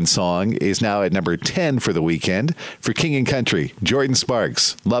number one song is now at number 10 for the weekend. For King and Country, Jordan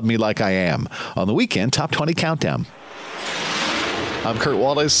Sparks, Love Me Like I Am, on the weekend Top 20 Countdown. I'm Kurt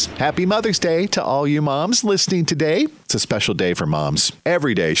Wallace. Happy Mother's Day to all you moms listening today. It's a special day for moms.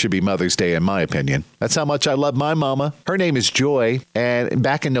 Every day should be Mother's Day, in my opinion. That's how much I love my mama. Her name is Joy, and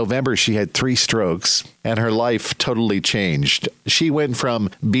back in November, she had 3 strokes, and her life totally changed. She went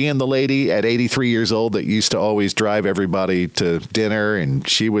from being the lady at 83 years old that used to always drive everybody to dinner, and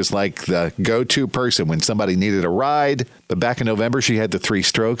she was like the go-to person when somebody needed a ride. But back in November, she had the 3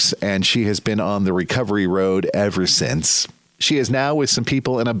 strokes, and she has been on the recovery road ever since. She is now with some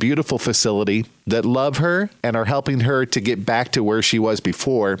people in a beautiful facility that love her and are helping her to get back to where she was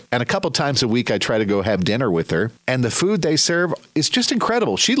before. And a couple times a week, I try to go have dinner with her. And the food they serve is just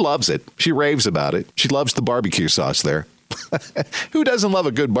incredible. She loves it. She raves about it. She loves the barbecue sauce there. Who doesn't love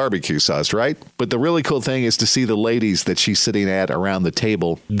a good barbecue sauce, right? But the really cool thing is to see the ladies that she's sitting at around the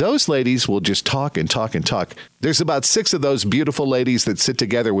table. Those ladies will just talk and talk and talk. There's about 6 of those beautiful ladies that sit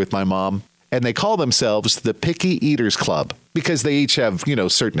together with my mom. And they call themselves the Picky Eaters Club because they each have,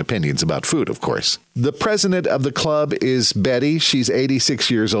 certain opinions about food, of course. The president of the club is Betty. She's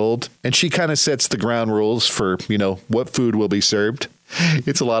 86 years old, and she kind of sets the ground rules for, what food will be served.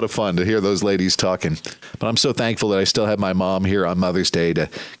 It's a lot of fun to hear those ladies talking. But I'm so thankful that I still have my mom here on Mother's Day to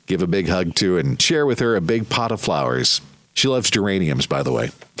give a big hug to and share with her a big pot of flowers. She loves geraniums, by the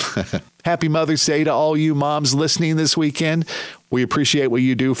way. Happy Mother's Day to all you moms listening this weekend. We appreciate what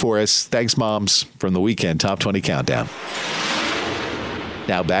you do for us. Thanks, moms, from the weekend Top 20 Countdown.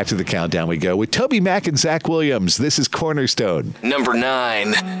 Now back to the countdown we go with Toby Mac and Zach Williams. This is Cornerstone. Number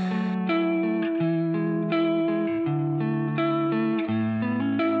 9.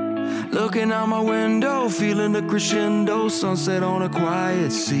 Looking out my window, feeling the crescendo, sunset on a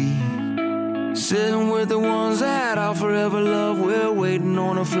quiet sea. Sitting with the ones that I'll forever love, we're waiting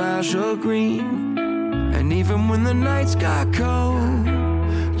on a flash of green. And even when the nights got cold,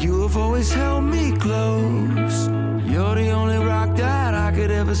 you have always held me close. You're the only rock that I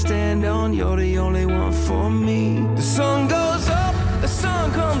could ever stand on, you're the only one for me. The sun goes up, the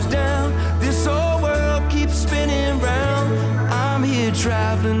sun comes down, this whole world keeps spinning round. I'm here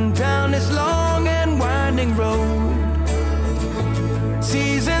traveling down this long and winding road.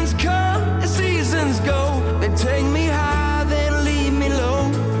 Seasons come and seasons go, they take me high, then leave me low.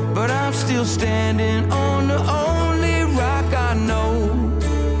 But I'm still standing on the only rock I know.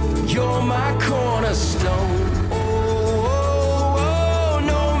 You're my cornerstone.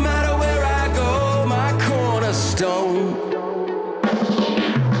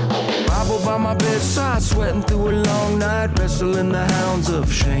 Bible by my bedside, sweating through a long night, wrestling the hounds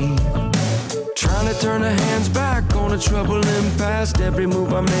of shame. Trying to turn the hands back on a troubling past, every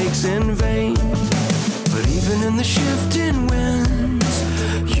move I make's in vain. But even in the shifting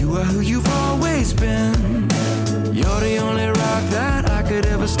winds, you are who you've always been. You're the only rock that I could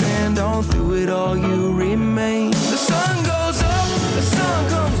ever stand on, through it all you remain. The sun goes up, the sun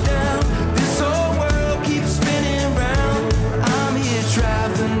comes down, this whole world keeps spinning round. I'm here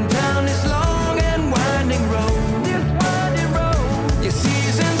traveling down this long and winding road. This winding road. Your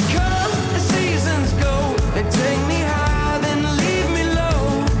seasons come and seasons go, they take me high then leave me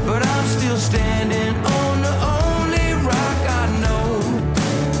low. But I'm still standing on the only rock I know.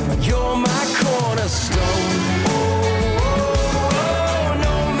 You're my cornerstone.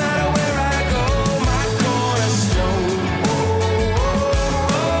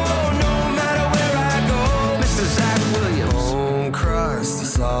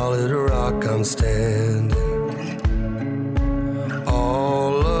 Solid rock I'm standing.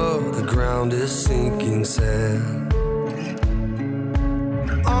 All of the ground is sinking sand.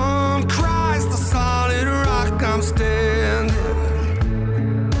 On Christ, the solid rock I'm standing.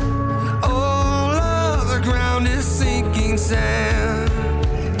 All of the ground is sinking sand.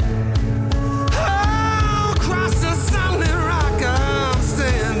 Oh, Christ, the solid rock I'm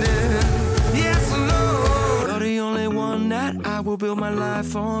standing. Yes, Lord. You're the only one that I will build my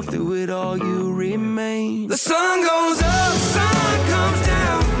life on, through it all you remain. The sun goes up, the sun comes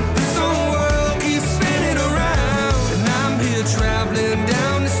down, this whole world keeps spinning around. And I'm here traveling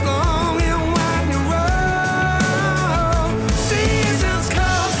down this long and winding road. Seasons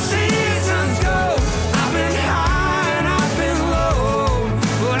come, seasons go, I've been high and I've been low,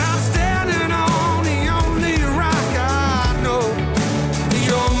 but I'm standing on the only rock I know.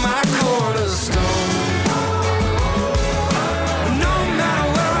 You're my cornerstone.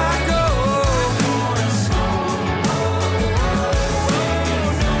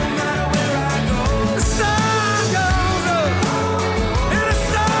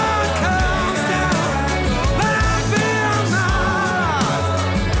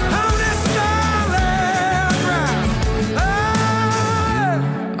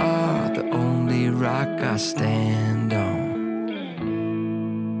 I stand on.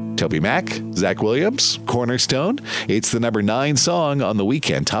 Toby Mac, Zach Williams, Cornerstone. It's the number 9 song on the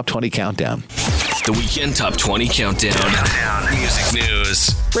Weekend Top 20 Countdown. The Weekend Top 20 Countdown. Music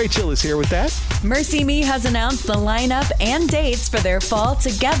news. Rachel is here with that. Mercy Me has announced the lineup and dates for their Fall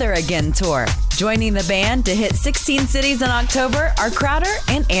Together Again tour. Joining the band to hit 16 cities in October are Crowder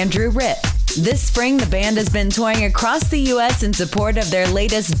and Andrew Ritt. This spring, the band has been touring across the U.S. in support of their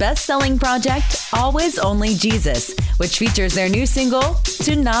latest best-selling project, Always Only Jesus, which features their new single,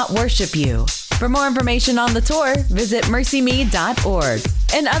 To Not Worship You. For more information on the tour, visit mercyme.org.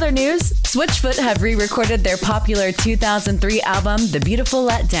 In other news, Switchfoot have re-recorded their popular 2003 album, The Beautiful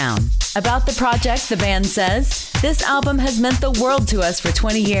Letdown. About the project, the band says, "This album has meant the world to us for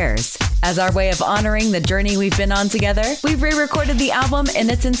 20 years. As our way of honoring the journey we've been on together, we've re-recorded the album in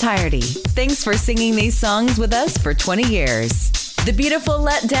its entirety. Thanks for singing these songs with us for 20 years." The Beautiful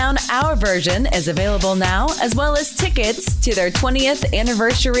Letdown, our version, is available now, as well as tickets to their 20th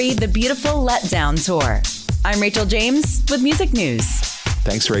anniversary The Beautiful Letdown tour. I'm Rachel James with Music News.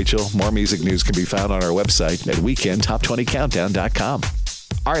 Thanks, Rachel. More music news can be found on our website at weekendtop20countdown.com.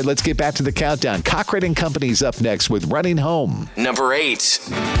 All right, let's get back to the countdown. Cochrane & Company's up next with Running Home. Number 8.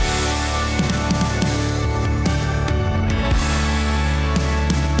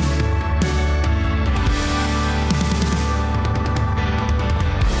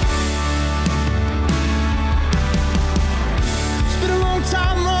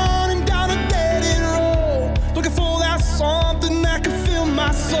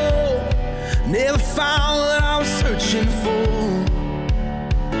 Never found what I was searching for.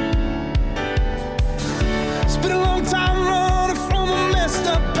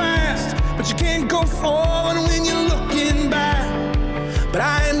 forward when you're looking back, but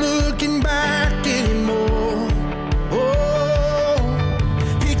I ain't looking back anymore. Oh,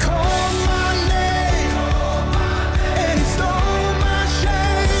 he called my name, and he stole my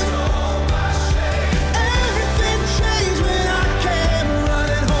shame. Everything changed when I came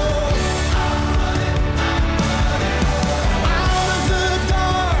running home. Out of the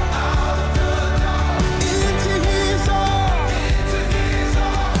dark, into his arms.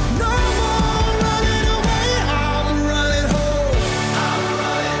 No more running away, I'm running home.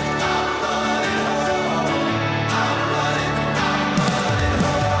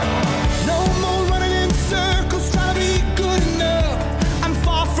 No more running in circles, trying to be good enough. I'm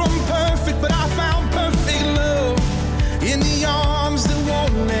far from perfect, but I found perfect love in the arms that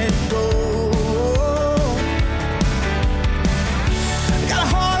won't let go. Got a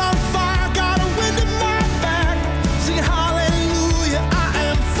heart on fire, got a wind in my back. Singing hallelujah, I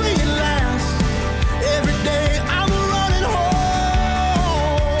am free at last. Every day I'm running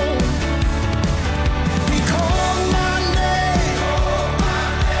home. He called my name,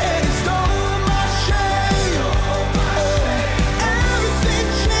 and he stole my shame. Everything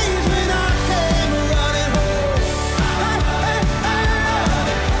changed when I came running home.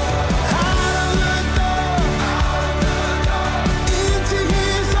 Out of the dark, into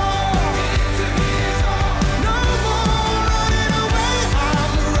his arms. No more running away,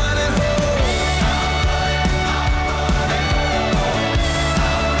 I'm running home.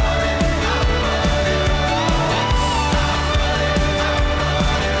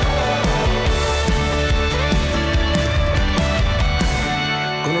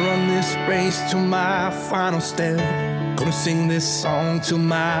 Gonna run this race to my final step. Gonna sing this song till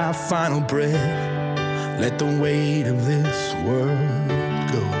my final breath. Let the weight of this world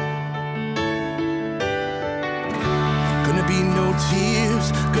go. Gonna be no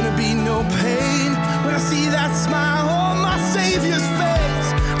tears, gonna be no pain. When I see that smile on my Savior's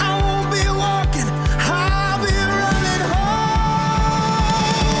face, I won't be walking, I'll be running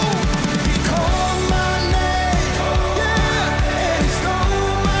home. He called my name, yeah, and he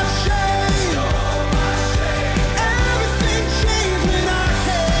stole my shame. Everything changed when I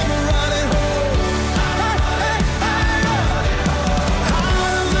came running home. Out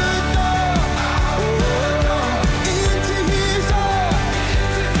of the dark, into his arms.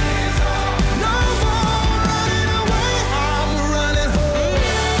 No more running away, I'm running home.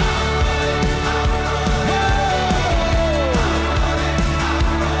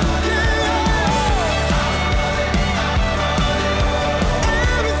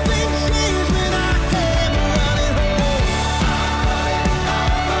 Everything changed when I came running home.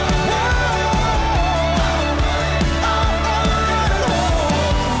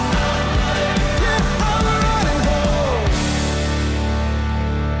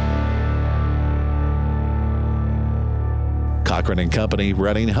 Cochran and Company,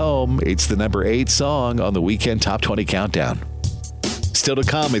 Running Home. It's the number 8 song on the Weekend Top 20 Countdown. Still to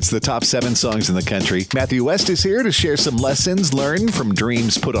come, it's the top 7 songs in the country. Matthew West is here to share some lessons learned from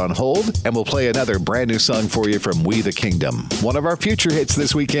dreams put on hold, and we'll play another brand new song for you from We the Kingdom. One of our future hits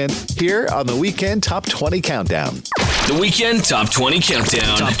this weekend, here on the Weekend Top 20 Countdown. The Weekend Top 20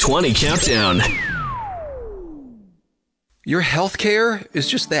 Countdown. Top 20 Countdown. Your healthcare is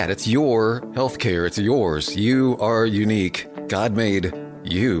just that. It's your healthcare. It's yours. You are unique. God made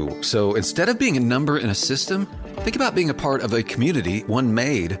you. So instead of being a number in a system, think about being a part of a community, one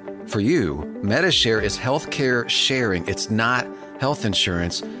made for you. MediShare is healthcare sharing. It's not health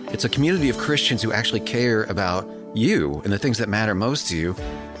insurance. It's a community of Christians who actually care about you and the things that matter most to you,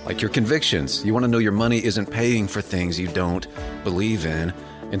 like your convictions. You want to know your money isn't paying for things you don't believe in.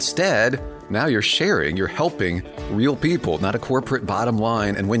 Instead, now you're sharing, you're helping real people, not a corporate bottom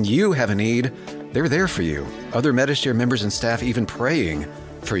line. And when you have a need, they're there for you. Other MediShare members and staff even praying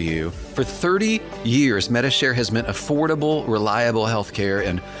for you. For 30 years, MediShare has meant affordable, reliable healthcare.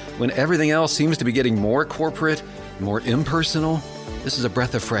 And when everything else seems to be getting more corporate, more impersonal, this is a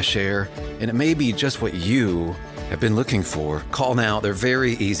breath of fresh air. And it may be just what you have been looking for. Call now. They're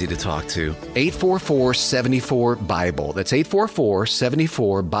very easy to talk to. 844-74-BIBLE. That's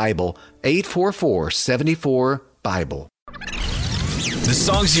 844-74-BIBLE. 844-74-BIBLE. The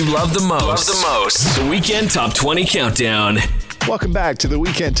songs you love the most. The Weekend Top 20 Countdown. Welcome back to the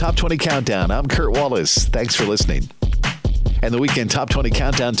Weekend Top 20 Countdown. I'm Kurt Wallace. Thanks for listening. And the Weekend Top 20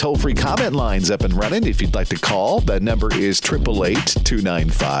 Countdown toll-free comment line's up and running. If you'd like to call, that number is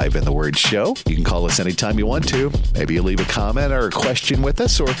 888-295 and the word show. You can call us anytime you want to. Maybe you'll leave a comment or a question with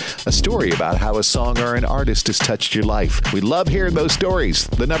us or a story about how a song or an artist has touched your life. We love hearing those stories.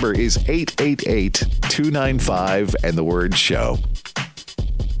 The number is 888-295 and the word show.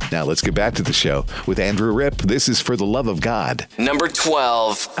 Now let's get back to the show with Andrew Ripp. This is For the Love of God. Number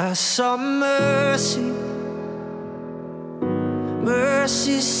 12. I saw mercy.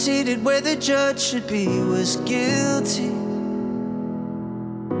 Mercy seated where the judge should be was guilty.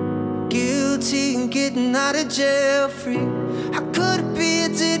 Guilty and getting out of jail free. How could it be I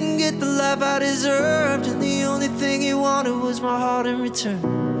didn't get the life I deserved? And the only thing he wanted was my heart in return.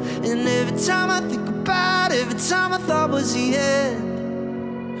 And every time I think about it, every time I thought was the end,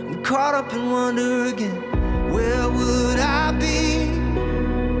 I'm caught up in wonder again. Where would I be?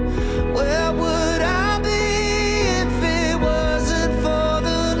 Where would I be if it wasn't for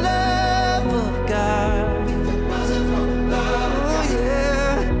the love of God? If it wasn't for the love of God. Oh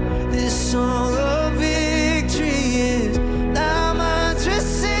yeah, this song of victory is now mine to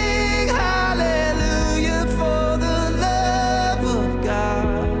sing. Hallelujah, for the love of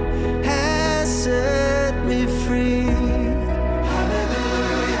God has set me free.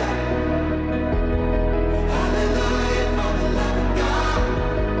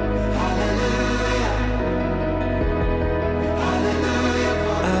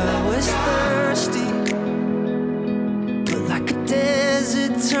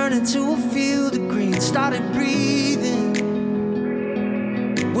 Turned into a field of green, started breathing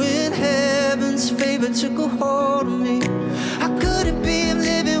when heaven's favor took a hold of me. How could it be I'm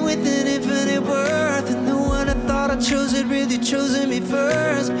living with an infinite worth, and the one I thought I chose had really chosen me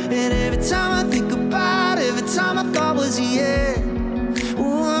first? And every time I think about it, every time I thought was the end,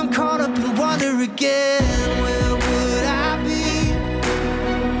 oh, I'm caught up in wonder again. Where would I be?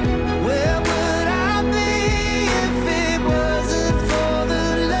 Where would I be if it wasn't for the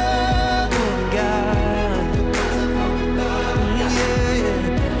love of God? Yeah, yeah.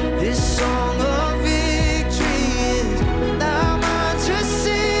 This song of victory is now mine to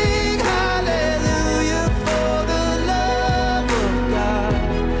sing. Hallelujah, for the love of God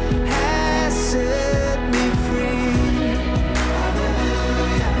has set me free.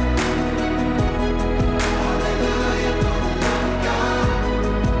 Hallelujah. Hallelujah, for the love of God.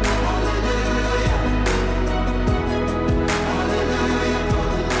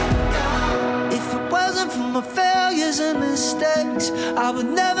 If it wasn't for my failures and mistakes, I would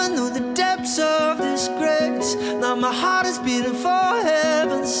never know the depths of this grace. Now my heart is beating for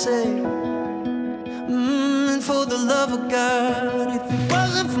heaven's sake, and for the love of God. If it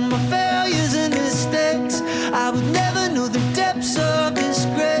wasn't for my failures and mistakes, I would never know the depths of this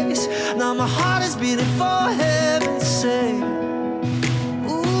grace. Now my heart is beating for heaven's sake.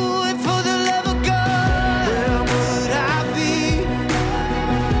 Ooh, and for the love of God. Where would I be?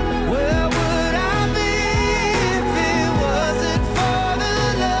 Where would I be if it wasn't for the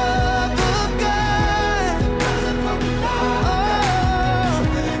love of God? Oh,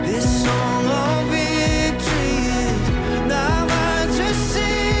 this song of victory is now mine to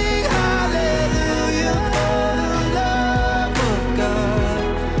sing. Hallelujah, for the love of God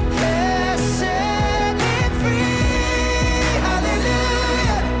has set me free.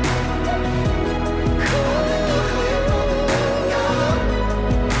 Hallelujah.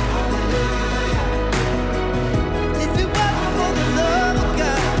 If it wasn't for the love of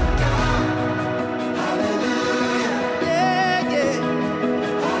God, hallelujah, yeah, yeah,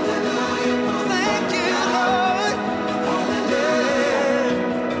 hallelujah, thank you, Lord, hallelujah,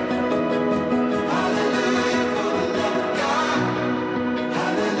 hallelujah, for the love of God,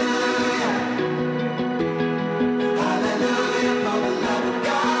 hallelujah, hallelujah, for the love of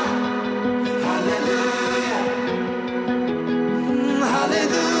God, hallelujah,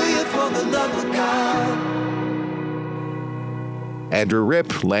 hallelujah, for the love of God. Andrew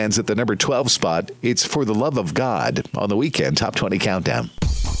Ripp lands at the number 12 spot. It's For the Love of God on the Weekend Top 20 Countdown.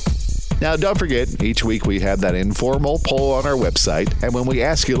 Now, don't forget, each week we have that informal poll on our website. And when we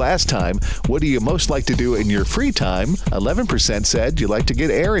asked you last time, what do you most like to do in your free time? 11% said you like to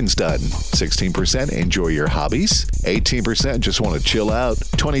get errands done. 16% enjoy your hobbies. 18% just want to chill out.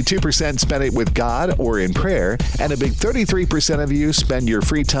 22% spend it with God or in prayer. And a big 33% of you spend your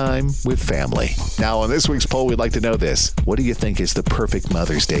free time with family. Now, on this week's poll, we'd like to know this. What do you think is the perfect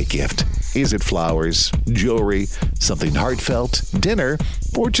Mother's Day gift? Is it flowers, jewelry, something heartfelt, dinner,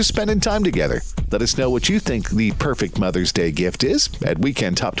 or just spending time together? Let us know what you think the perfect Mother's Day gift is at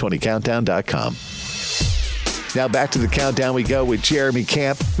weekendtop20countdown.com. Now back to the countdown we go with Jeremy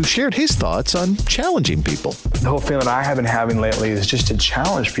Camp, who shared his thoughts on challenging people. The whole feeling I have been having lately is just to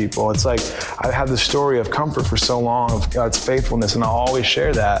challenge people. It's like I've had the story of comfort for so long of God's faithfulness, and I always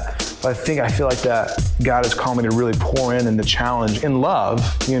share that. But I feel like that God has called me to really pour in and to challenge in love,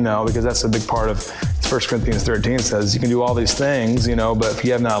 because that's a big part of 1 Corinthians 13 says you can do all these things, but if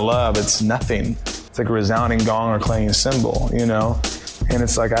you have not love, it's nothing. It's like a resounding gong or clanging cymbal, And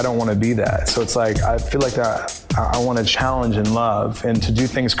it's like, I don't want to be that. So it's like, I feel like that I want to challenge in love and to do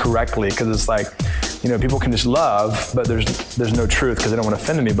things correctly, because it's like, people can just love, but there's no truth because they don't want to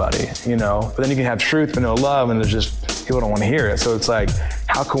offend anybody, But then you can have truth but no love, and there's just, people don't want to hear it. So it's like,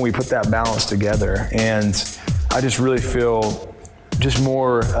 how can we put that balance together? And I just really feel just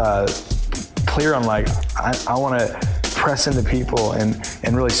more clear on like, I want to press into people and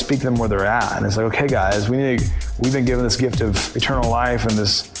really speak to them where they're at. And it's like, okay, guys, we've been given this gift of eternal life and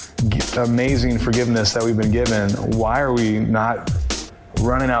this amazing forgiveness that we've been given. Why are we not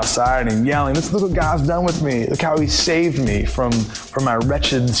running outside and yelling, look what God's done with me. Look how he saved me from my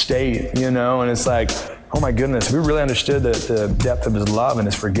wretched state, And it's like, oh my goodness, if we really understood the depth of his love and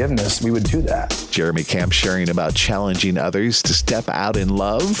his forgiveness, we would do that. Jeremy Camp sharing about challenging others to step out in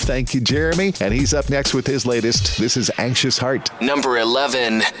love. Thank you, Jeremy. And he's up next with his latest. This is Anxious Heart. Number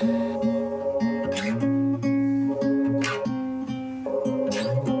 11.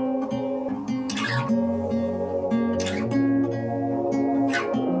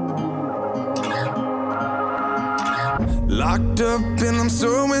 Locked up and I'm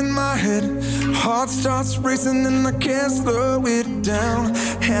so in my head. Heart starts racing and I can't slow it down.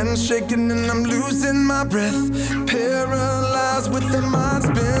 Hands shaking and I'm losing my breath. Paralyzed with the mind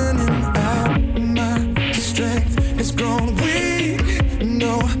spinning out. My strength has grown weak.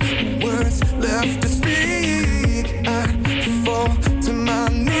 No words left to speak. I fall to my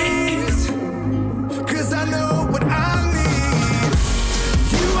knees, 'cause I know what I need.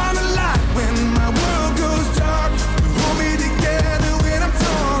 You are the light when my world goes dark. Hold me together when I'm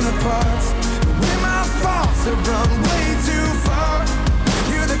torn apart. When my thoughts have run way too far,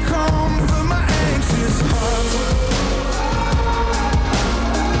 you're the calm for my anxious heart.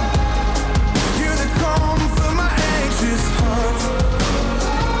 You're the calm for my anxious heart.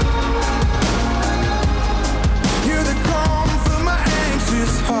 You're the calm for my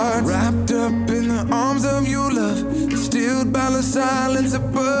anxious heart. Wrapped up in the arms of your love, stilled by the silence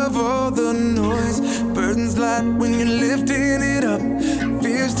above all the noise. Burdens light when you're lifting it up.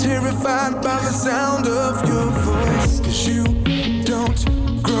 Fears terrified by the sound of your voice. 'Cause you don't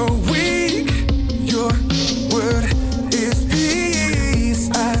grow weak. Your word is peace.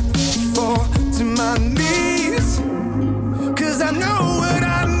 I fall to my knees, 'cause I know what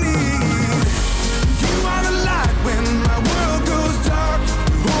I need. You are the light when my world goes dark.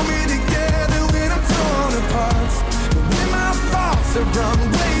 You hold me together when I'm torn apart. When my thoughts have run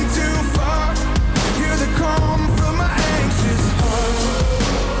way too far, you're the calm for my anxious heart.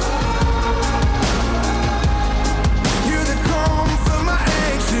 You're the calm for my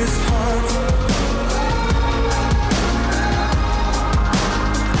anxious heart.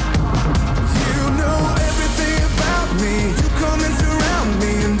 You know everything about me. You come and surround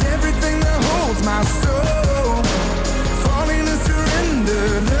me, and everything that holds my soul. Falling to surrender,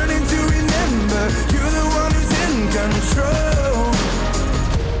 learning to remember. You're the one who's in control.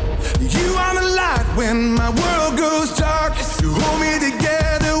 You are the light when my world goes dark. You hold me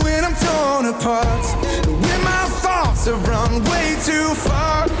together when I'm torn apart. When my thoughts have run way too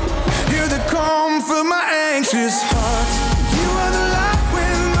far, you're the calm for my anxious heart. You are the light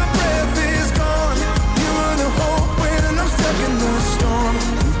when my breath is gone. You are the hope when I'm stuck in the storm.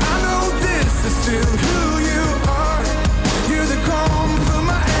 I know this is still who you are. You're the calm for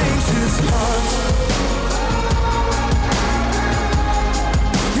my anxious heart.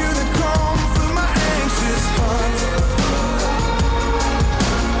 You're the calm for my anxious heart.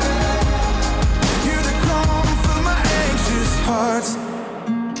 You're the calm for my anxious heart.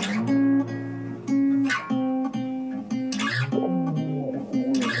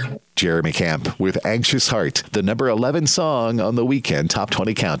 Jeremy Camp with Anxious Heart, the number 11 song on the Weekend Top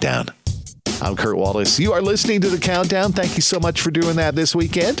 20 Countdown. I'm Kurt Wallace. You are listening to the Countdown. Thank you so much for doing that this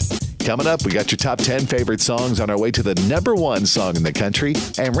weekend. Coming up, we got your top 10 favorite songs on our way to the number 1 song in the country.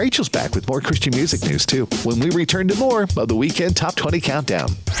 And Rachel's back with more Christian music news, too, when we return to more of the Weekend Top 20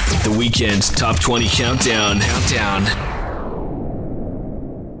 Countdown. The Weekend Top 20 Countdown.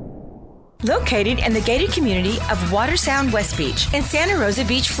 Located in the gated community of Watersound West Beach in Santa Rosa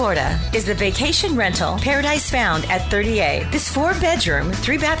Beach, Florida, is the vacation rental Paradise Found at 30A. This 4-bedroom,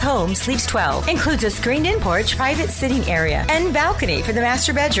 3-bath home sleeps 12, includes a screened-in porch, private sitting area, and balcony for the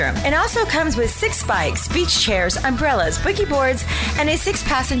master bedroom, and also comes with 6 bikes, beach chairs, umbrellas, boogie boards, and a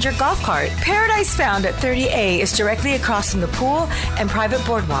 6-passenger golf cart. Paradise Found at 30A is directly across from the pool and private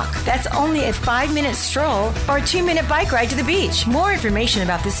boardwalk. That's only a 5-minute stroll or a 2-minute bike ride to the beach. More information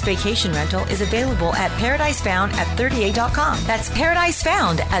about this vacation rental is available at paradisefound@30a.com. That's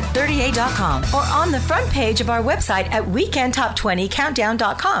paradisefound@30a.com, or on the front page of our website at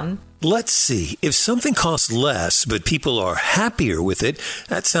weekendtop20countdown.com. Let's see. If something costs less, but people are happier with it,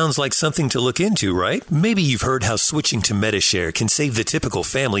 that sounds like something to look into, right? Maybe you've heard how switching to Medishare can save the typical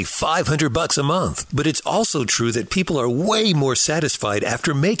family $500 a month. But it's also true that people are way more satisfied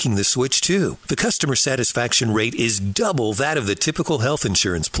after making the switch, too. The customer satisfaction rate is double that of the typical health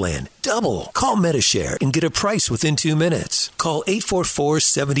insurance plan. Double. Call Medishare and get a price within 2 minutes. Call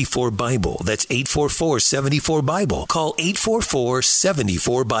 844-74-BIBLE. That's 844-74-BIBLE. Call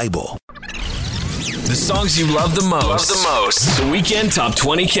 844-74-BIBLE. The songs you love the most. The Weekend Top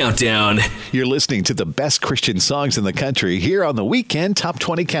 20 Countdown. You're listening to the best Christian songs in the country here on the Weekend Top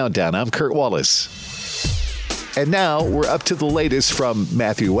 20 Countdown. I'm Kurt Wallace. And now we're up to the latest from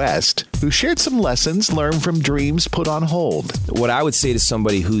Matthew West, who shared some lessons learned from dreams put on hold. What I would say to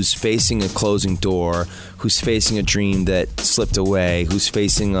somebody who's facing a closing door, who's facing a dream that slipped away, who's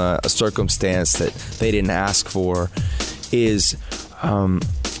facing a circumstance that they didn't ask for, is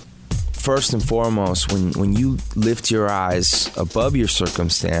first and foremost, when you lift your eyes above your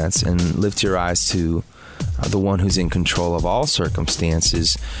circumstance and lift your eyes to the one who's in control of all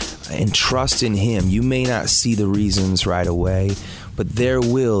circumstances and trust in him, you may not see the reasons right away, but there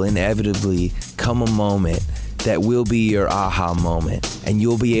will inevitably come a moment that will be your aha moment, and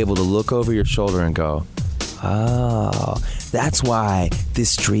you'll be able to look over your shoulder and go, oh, that's why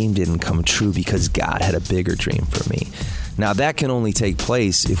this dream didn't come true, because God had a bigger dream for me. Now, that can only take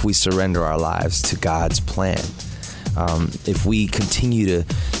place if we surrender our lives to God's plan. If we continue to,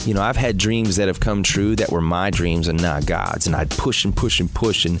 I've had dreams that have come true that were my dreams and not God's, and I'd push and push and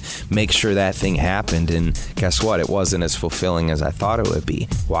push and make sure that thing happened, and guess what? It wasn't as fulfilling as I thought it would be.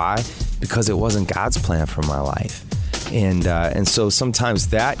 Why? Because it wasn't God's plan for my life. And so sometimes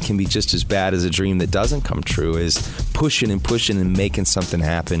that can be just as bad as a dream that doesn't come true, is pushing and pushing and making something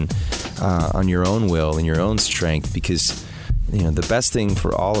happen on your own will and your own strength, because the best thing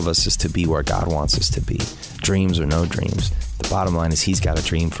for all of us is to be where God wants us to be, dreams or no dreams. The bottom line is he's got a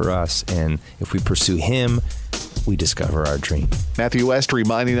dream for us, and if we pursue him, we discover our dream. Matthew West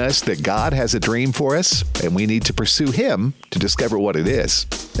reminding us that God has a dream for us, and we need to pursue him to discover what it is.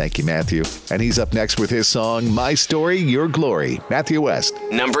 Thank you, Matthew. And he's up next with his song, My Story, Your Glory. Matthew West.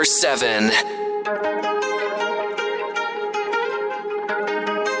 Number 7.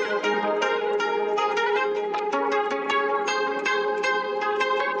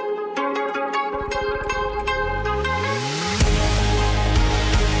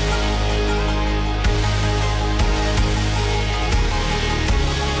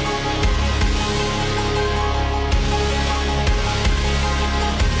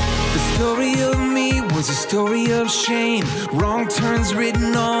 It's a story of shame, wrong turns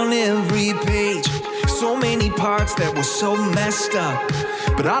written on every page. So many parts that were so messed up,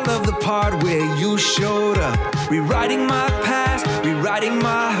 but I love the part where you showed up, rewriting my past, rewriting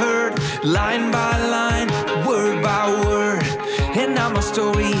my hurt, line by line, word by word. And now my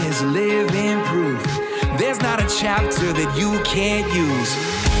story is living proof. There's not a chapter that you can't use.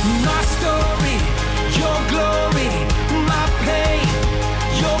 My story, your glory, my pain,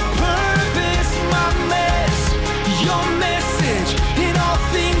 your purpose, my mess, your message. In all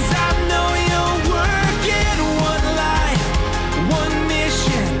things I know you're working. One life, one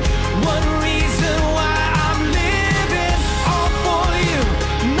mission, one reason why I'm living. All for you,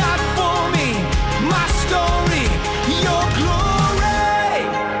 not for me. My story, your glory.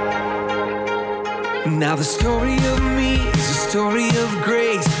 Now the story of me is a story of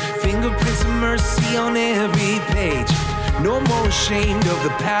grace, fingerprints of mercy on every page. No more ashamed of the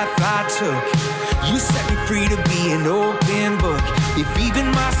path I took. You set me free to be an open book. If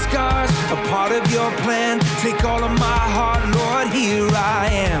even my scars are part of your plan, take all of my heart, Lord, here I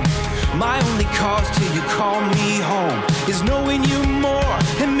am. My only cause till you call me home is knowing you more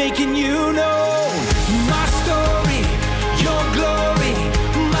and making you known. My story, your glory,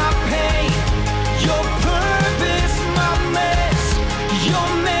 my pain, your purpose, my mess, your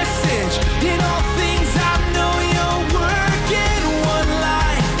message. In all things I know you're working. One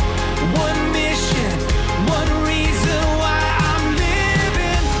life, one mission, one reason why I'm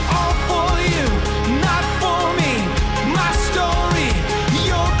living. All for you, not for me. My story,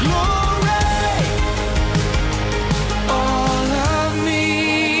 your glory. All of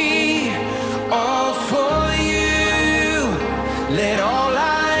me,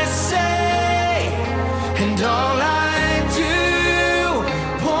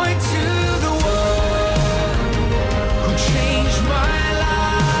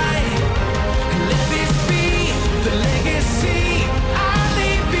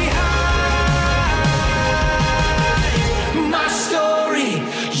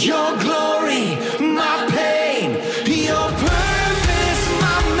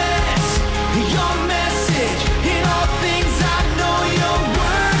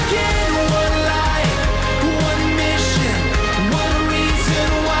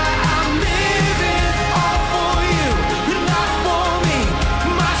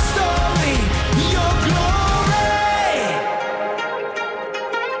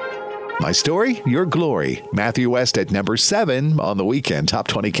 My Story, Your Glory. Matthew West at number 7 on the Weekend Top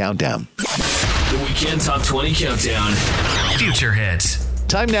 20 Countdown. The Weekend Top 20 Countdown. Future hits.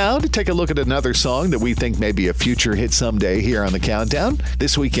 Time now to take a look at another song that we think may be a future hit someday here on the Countdown.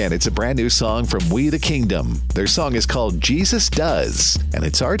 This weekend, it's a brand new song from We the Kingdom. Their song is called Jesus Does, and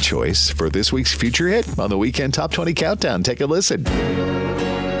it's our choice for this week's future hit on the Weekend Top 20 Countdown. Take a listen.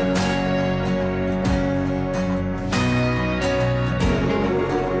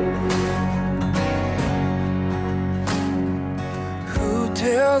 Who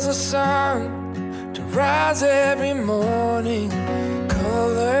tells the sun to rise every morning?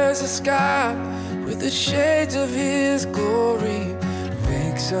 Colors the sky with the shades of his glory,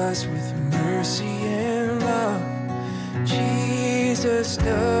 makes us with mercy and love. Jesus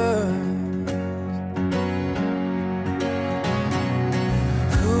does.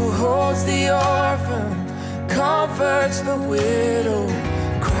 Who holds the orphan, comforts the widow,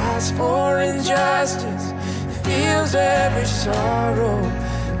 cries for injustice, feels every sorrow,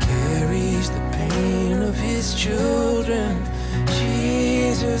 carries the pain of his children.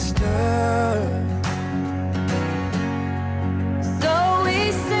 Jesus does. So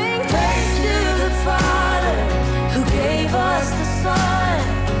we sing praise to the Father who gave us the Son.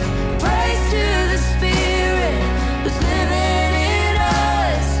 Praise to the Spirit who's living in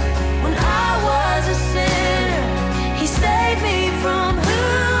us. When I was a sinner, he saved me from who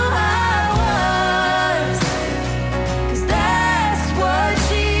I was. 'Cause that's what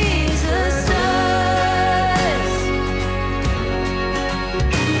Jesus does.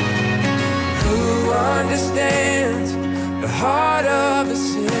 Understands the heart of a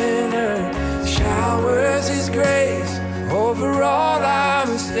sinner, showers his grace over all our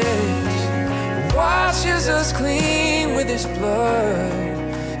mistakes, washes us clean with his blood.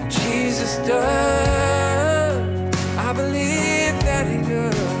 Jesus does. I believe that he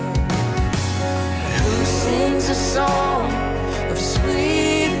does. Who sings a song of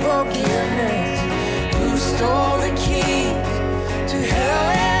sweet forgiveness? Who stole the keys to hell?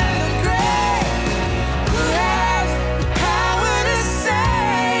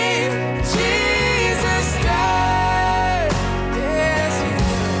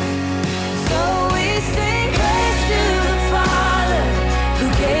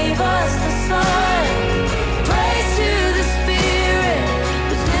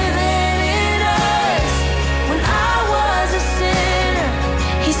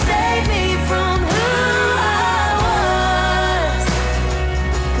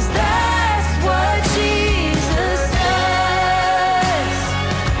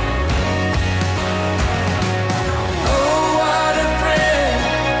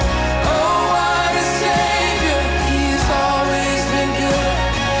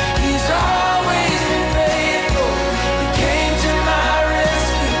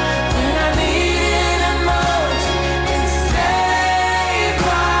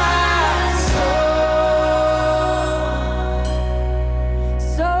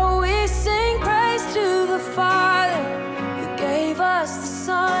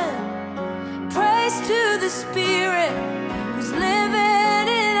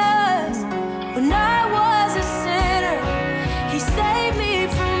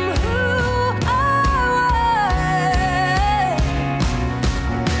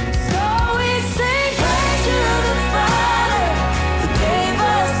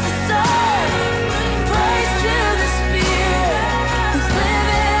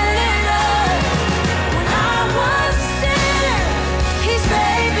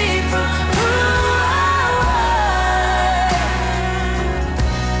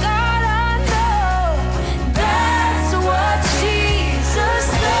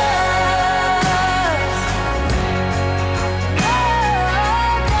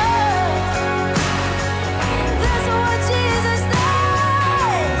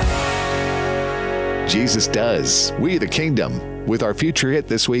 Jesus Does. We the Kingdom with our future hit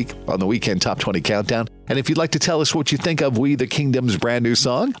this week on the Weekend Top 20 Countdown. And if you'd like to tell us what you think of We the Kingdom's brand new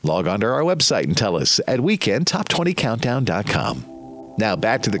song, log on to our website and tell us at weekendtop20countdown.com. Now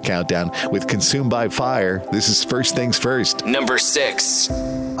back to the countdown with Consumed by Fire. This is First Things First. Number 6.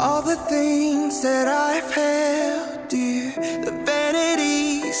 All the things that I've held dear, the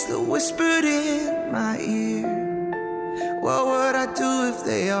vanities that whispered in my ear, what would I do if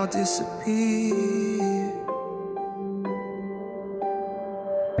they all disappeared?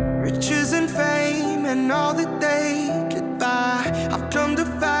 Riches and fame and all that they could buy, I've come to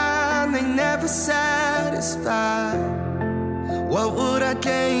find they never satisfy. What would I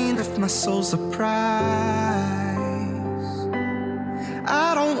gain if my soul's a prize?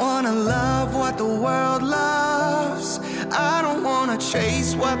 I don't wanna love what the world loves. loves. I don't wanna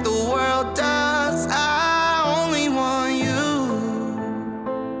chase what the world does. I only want you.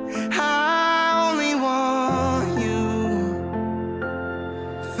 I only want you.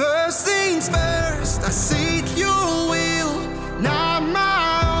 First things first, I seek your will, not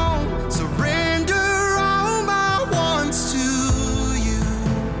my own. Surrender all my wants to you.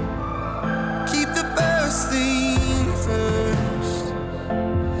 Keep the first thing first.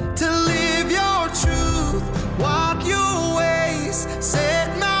 To live your truth, walk your ways,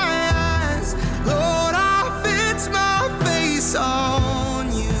 set my eyes. Lord, I fix my face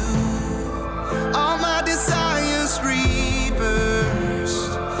on you. All my desires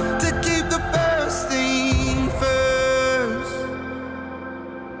reversed. To keep the first thing first.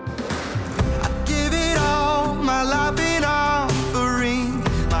 I give it all, my life in offering.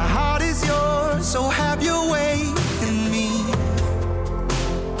 My heart is yours, so have your way in me.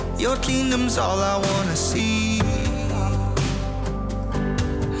 Your kingdom's all I wanna see.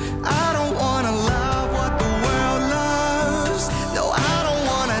 I don't wanna love what the world loves. No, I don't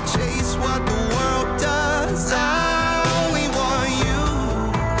wanna chase what the world does. I only want you.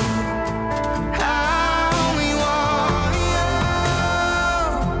 I only want you.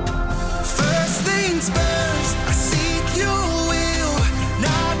 First things first, I seek your will,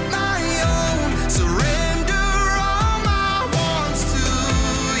 not my own. Surrender all my wants to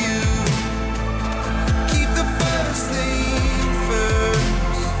you. Keep the first thing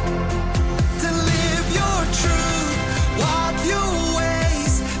first. To live your truth, walk your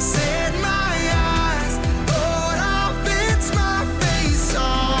ways, set my eyes. Lord, I'll fix my face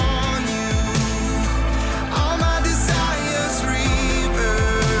on you. All my desires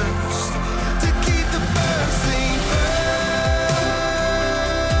reversed. To keep the first thing first.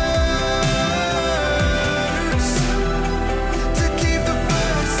 To keep the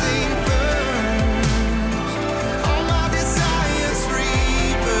first thing first. All my desires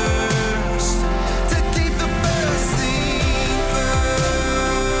reversed. To keep the first thing first.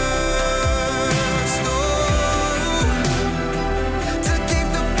 Oh, to keep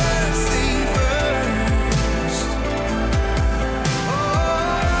the first thing first.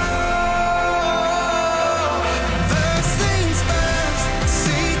 First things first,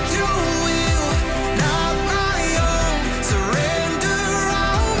 seek your will, not my own. Surrender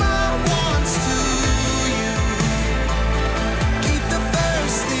all my wants to you. Keep the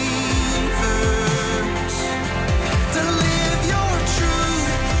first thing first. To live your truth,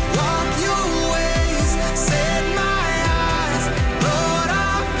 walk your ways, set my eyes. Lord, I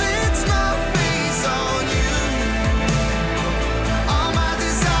fix my face on you. All my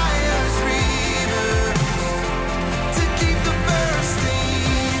desires reversed. To keep the first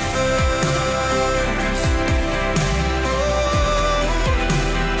thing first. Oh,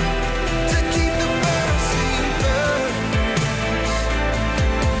 to keep the first thing first.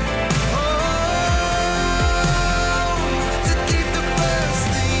 Oh, to keep the first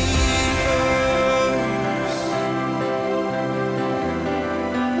thing first.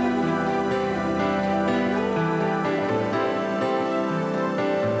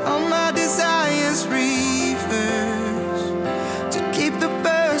 All my desires reverse. To keep the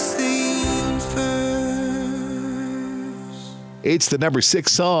first thing first. It's the number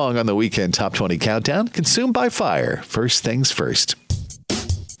 6 song on the Weekend Top 20 Countdown, Consumed by Fire. First things first.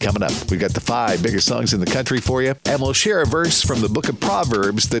 Coming up, we've got the 5 biggest songs in the country for you, and we'll share a verse from the book of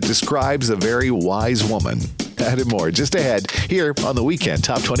Proverbs that describes a very wise woman. That and more just ahead here on the Weekend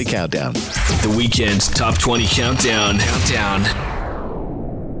Top 20 Countdown. The Weekend Top 20 Countdown.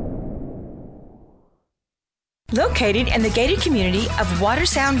 Located in the gated community of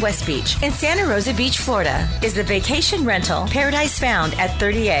Watersound West Beach in Santa Rosa Beach, Florida, is the vacation rental Paradise Found at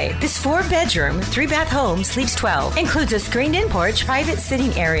 30A. This 4-bedroom, 3-bath home sleeps 12. Includes a screened-in porch, private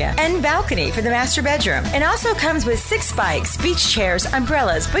sitting area, and balcony for the master bedroom. And also comes with 6 bikes, beach chairs,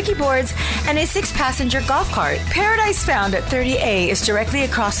 umbrellas, boogie boards, and a 6-passenger golf cart. Paradise Found at 30A is directly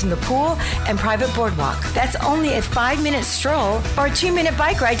across from the pool and private boardwalk. That's only a 5-minute stroll or a 2-minute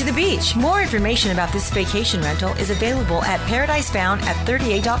bike ride to the beach. More information about this vacation rental is available at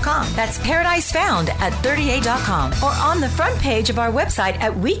paradisefound@30a.com. That's paradisefound@30a.com or on the front page of our website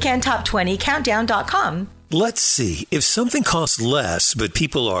at weekendtop20countdown.com. Let's see. If something costs less, but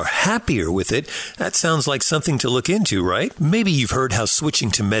people are happier with it, that sounds like something to look into, right? Maybe you've heard how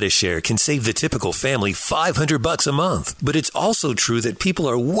switching to Medishare can save the typical family $500 a month. But it's also true that people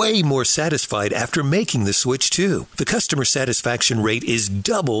are way more satisfied after making the switch, too. The customer satisfaction rate is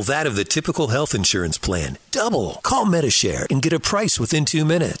double that of the typical health insurance plan. Double. Call Medishare and get a price within 2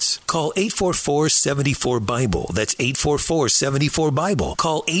 minutes. Call 844-74-BIBLE. That's 844-74-BIBLE.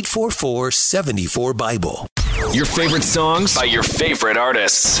 Call 844-74-BIBLE. Your favorite songs by your favorite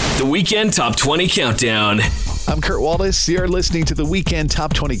artists. The Weekend Top 20 Countdown. I'm Kurt Wallace. You're listening to the Weekend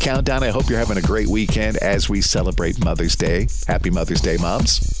Top 20 Countdown. I hope you're having a great weekend as we celebrate Mother's Day. Happy Mother's Day,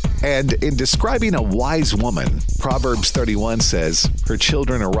 moms. And in describing a wise woman, Proverbs 31 says, her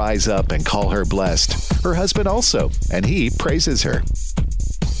children arise up and call her blessed. Her husband also, and he praises her.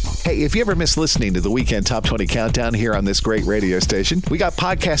 Hey, if you ever miss listening to the Weekend Top 20 Countdown here on this great radio station, we got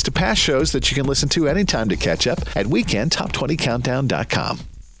podcast to past shows that you can listen to anytime to catch up at weekendtop20countdown.com.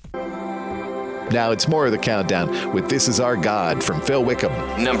 Now it's more of the countdown with This Is Our God from Phil Wickham.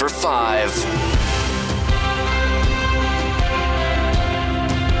 Number 5.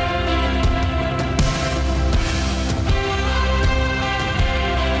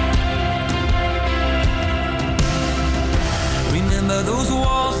 Those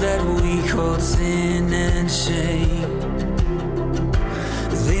walls that we called sin and shame,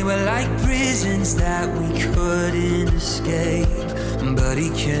 they were like prisons that we couldn't escape. But he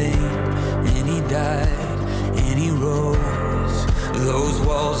came and he died and he rose. Those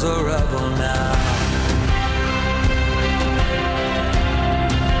walls are rubble now.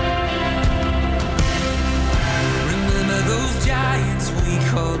 Remember those giants we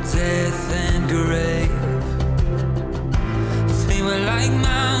called death and grave. They were like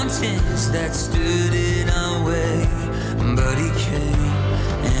mountains that stood in our way. But he came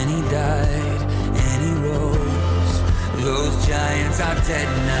and he died and he rose. Those giants are dead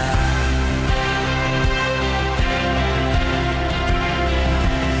now.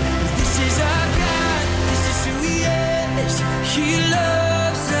 This is our God, this is who he is. He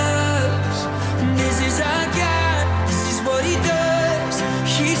loves us. This is our God, this is what he does.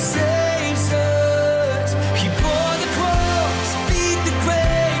 He saves us. He bore the cross, beat the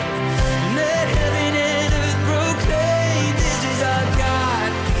grave, let heaven and earth proclaim. This is our God,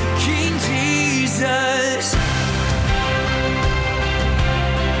 King Jesus.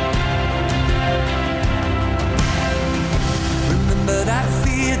 Remember that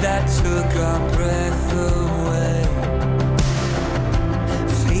fear that took our breath away.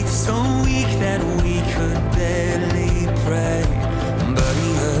 Faith so weak that we could barely pray. But he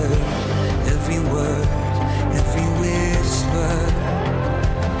heard every word, every whisper.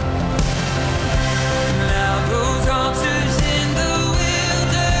 Now those altars in the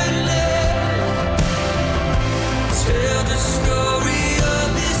wilderness tell the story of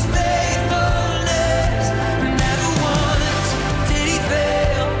his faithfulness. Never once did he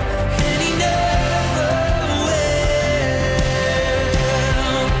fail, and he never will.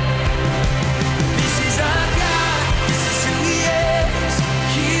 This is our God, this is who he is.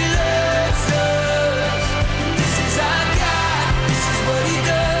 He loves us. This is our God, this is what he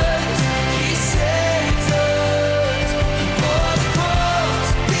does. He saves us. He bore the cross,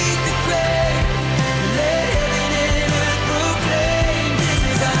 beat the grave, let heaven and earth proclaim. This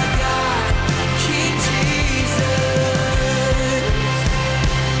is our God, King Jesus.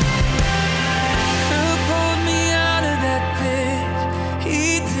 Who pulled me out of that pit?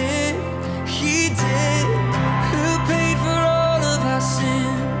 He did, he did. Who paid for all of our sin?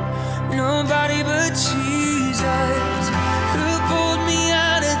 Nobody but Jesus. Who pulled me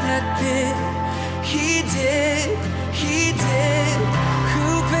out of that pit? He did, he did.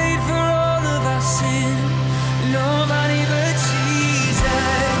 Who paid for all of our sin? Nobody but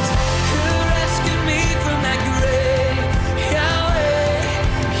Jesus. Who rescued me from that grave?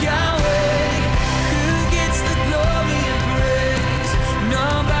 Yahweh, Yahweh. Who gets the glory and praise?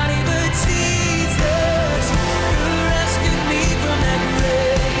 Nobody but Jesus. Who rescued me from that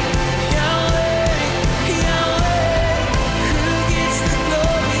grave? Yahweh, Yahweh. Who gets the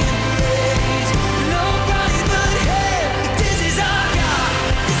glory and praise? Nobody but him. This is our God.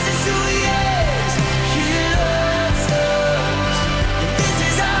 This is who he is. He loves us. This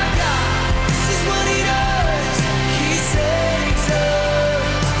is our God. This is what he does. He saves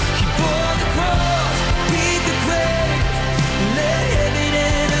us. He bore the cross, beat the grave, let heaven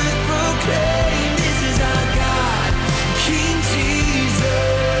and earth proclaim. This is our God, King Jesus.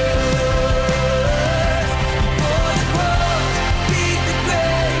 He bore the cross, beat the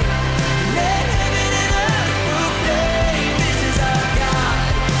grave, let heaven and earth proclaim. This is our God,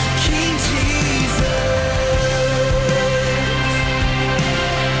 King Jesus.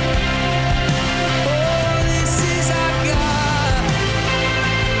 Oh, this is our God.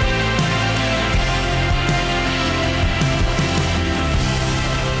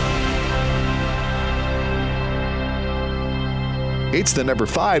 It's the number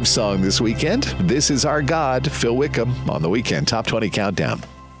 5 song this weekend. This is Our God, Phil Wickham, on the Weekend Top 20 Countdown.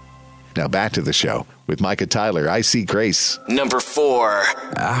 Now back to the show with Micah Tyler, I See Grace. Number 4.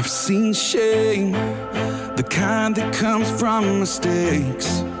 I've seen shame, the kind that comes from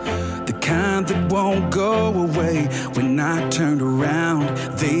mistakes, the kind that won't go away. When I turned around,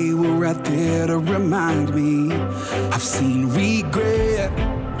 they were right there to remind me. I've seen regret,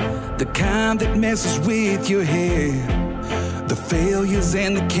 the kind that messes with your head, the failures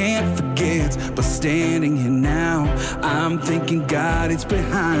and the can't forget. But standing here now, I'm thinking, God, it's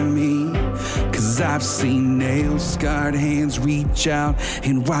behind me. 'Cause I've seen nail-scarred hands reach out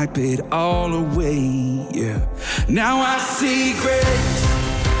and wipe it all away, yeah. Now I see grace,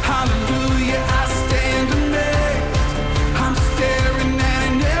 hallelujah, I stand amazed. I'm staring at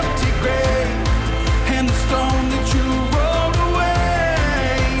an empty grave, and the stone that you rolled away,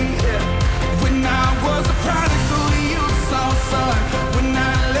 yeah. When I was a prodigal, you saw son. When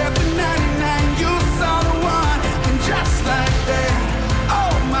I left the 99, you saw the one. And just like that,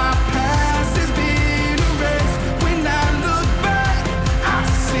 oh, my past has been erased. When I look back, I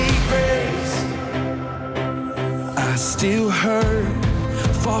see grace. I still hurt,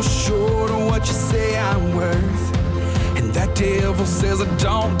 fall short of what you say I'm worth. And that devil says I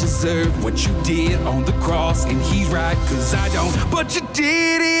don't deserve what you did on the cross. And he's right, 'cause I don't. But you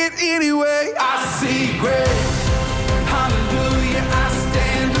did it anyway. I see grace, hallelujah, I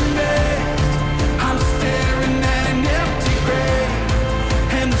stand amazed. I'm staring at an empty grave,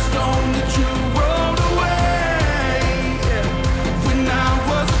 and the stone that you rolled away, yeah. When I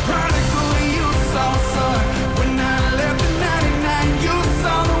was a prodigal, you saw son. When I left the 99, you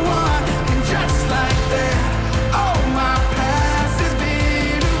saw the one. And just like that, oh, my past has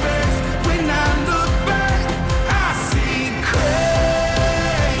been erased. When I look back, I see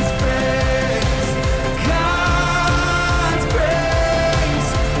grace, grace, God's grace,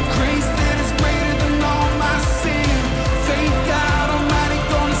 grace that is greater than all my sin. Thank God Almighty,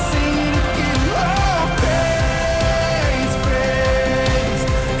 gonna sing it again. Oh, grace, grace,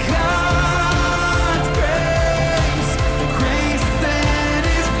 God's grace, grace that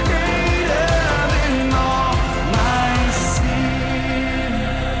is greater than all my sin.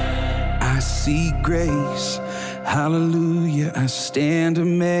 I see grace, hallelujah, I stand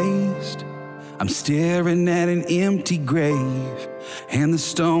amazed. I'm staring at an empty grave, and the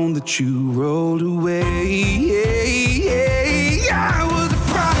stone that you rolled away. I was a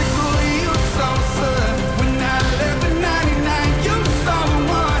prodigal, you saw son. When I left the 99, you saw the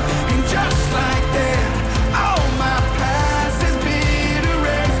one. And just like that, all my past has been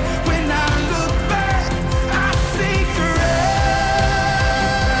erased. When I look back, I see grace.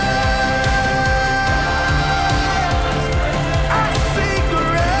 I see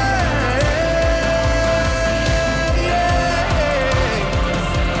grace,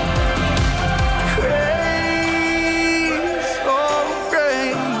 oh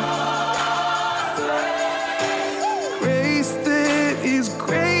grace, grace that is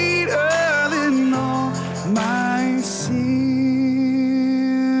greater than all my sin.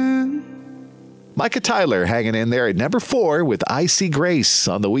 Micah Tyler hanging in there at number 4 with I See Grace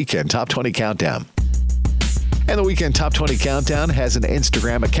on the Weekend Top 20 Countdown. And the Weekend Top 20 Countdown has an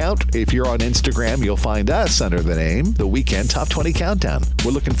Instagram account. If you're on Instagram, you'll find us under the name The Weekend Top 20 Countdown.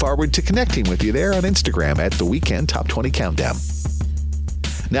 We're looking forward to connecting with you there on Instagram at The Weekend Top 20 Countdown.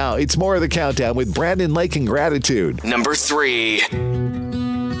 Now, it's more of the countdown with Brandon Lake and Gratitude. Number 3.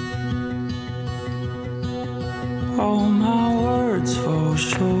 All my words fall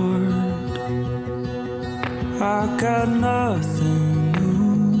short. I got nothing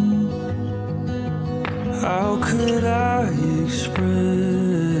new. How could I express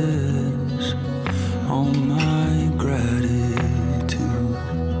all my gratitude?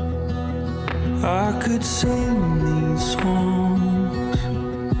 I could sing these songs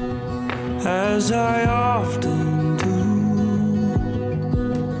as I often do,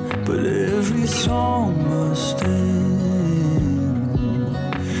 but every song must end,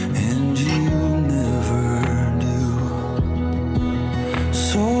 and you never do.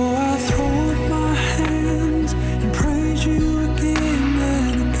 So I throw up my hands and praise you again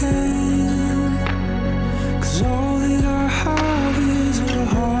and again, 'cause all that I have is a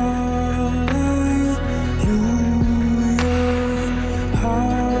hallelujah,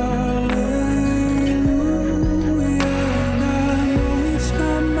 hallelujah. And I know it's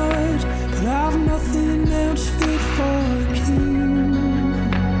not much, but I've nothing else fit for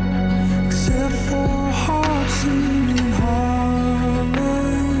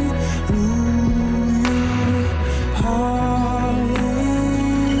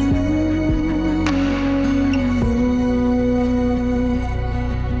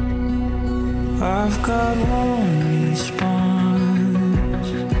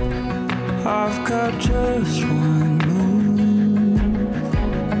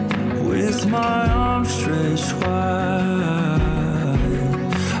arms stretched wide.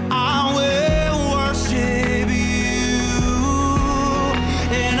 I will worship you,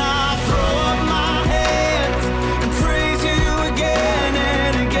 and I throw up my hands and praise you again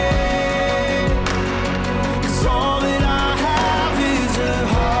and again. 'Cause all that I have is a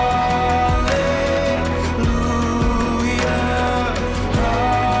hallelujah,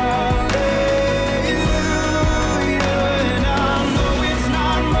 hallelujah. And I know it's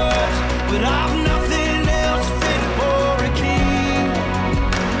not much, but I've nothing else fit for a king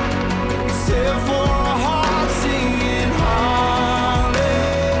except for a heart singing hallelujah,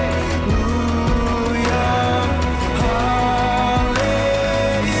 hallelujah.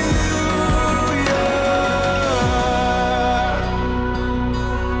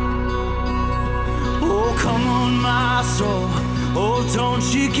 Oh, come on, my soul. Oh, don't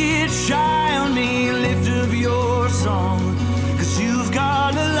you get shy on me. Lift up your song, 'cause you've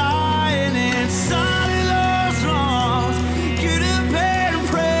got a lion inside of those lungs. Get up and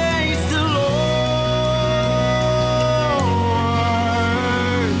praise the Lord.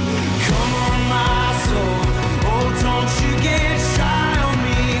 Come on, my soul. Oh, don't you get shy on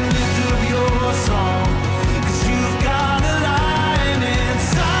me. Lift up your song, 'cause you've got a lion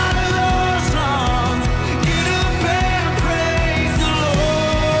inside of those lungs. Get up and praise the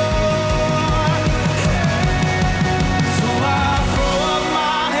Lord. So I throw up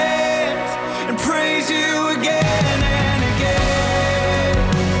my hands and praise you again and again.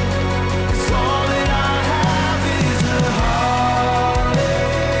 'Cause all that I have is a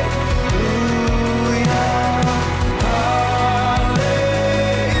hallelujah, hallelujah.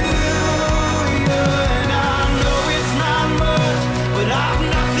 And I know it's not much, but I've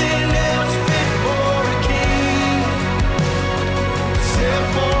nothing else fit for a king except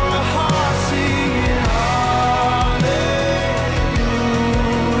for a heart singing hallelujah,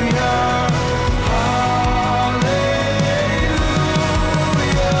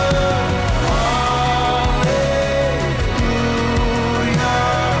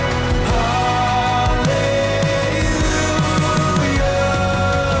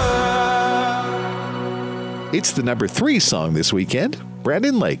 It's the number 3 song this weekend.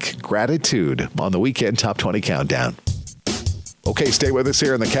 Brandon Lake, Gratitude, on the Weekend Top 20 Countdown. Okay, stay with us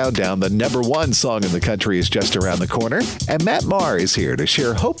here in the countdown. The number 1 song in the country is just around the corner, and Matt Maher is here to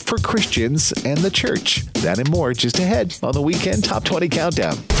share hope for Christians and the church. That and more just ahead on the Weekend Top 20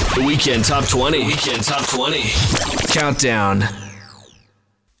 Countdown. The Weekend Top 20. Weekend Top 20. Countdown.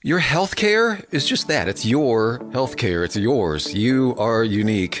 Your healthcare is just that. It's your healthcare. It's yours. You are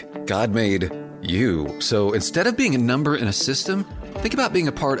unique. God made you. So instead of being a number in a system, think about being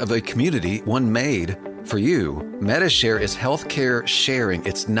a part of a community, one made for you. MediShare is healthcare sharing.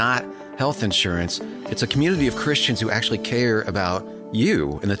 It's not health insurance. It's a community of Christians who actually care about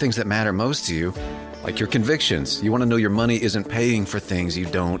you and the things that matter most to you, like your convictions. You want to know your money isn't paying for things you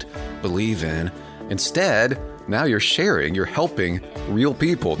don't believe in. Instead, now you're sharing, you're helping real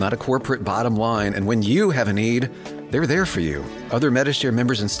people, not a corporate bottom line. And when you have a need, they're there for you. Other MediShare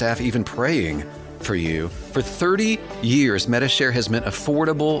members and staff even praying for you. For 30 years, MediShare has meant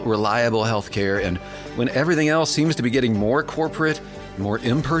affordable, reliable healthcare. And when everything else seems to be getting more corporate, more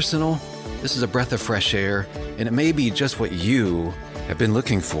impersonal, this is a breath of fresh air. And it may be just what you have been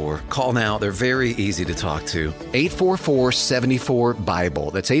looking for. Call now. They're very easy to talk to.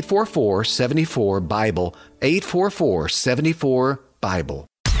 844-74-BIBLE. That's 844-74-BIBLE. 844-74-BIBLE.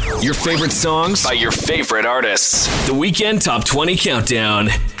 Your favorite songs by your favorite artists. The Weekend Top 20 Countdown.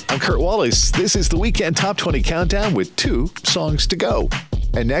 I'm Kurt Wallace. This is the Weekend Top 20 Countdown with 2 songs to go.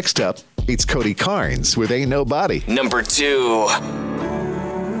 And next up, it's Cody Carnes with Ain't Nobody. Number 2.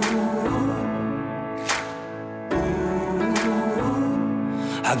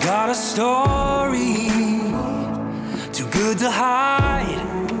 I got a story too good to hide.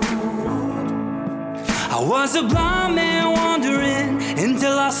 I was a blind man wandering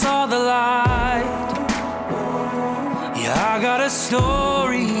until I saw the light. Yeah, I got a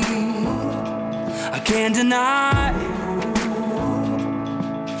story I can't deny.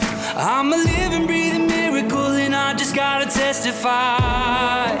 I'm a living, breathing miracle, and I just gotta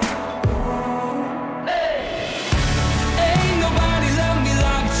testify.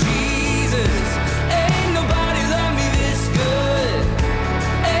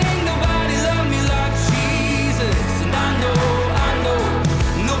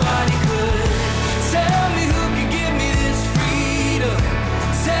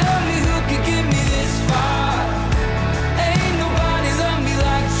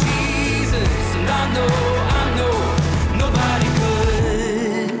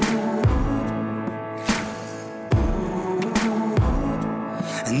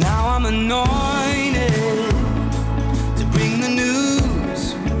 Anointed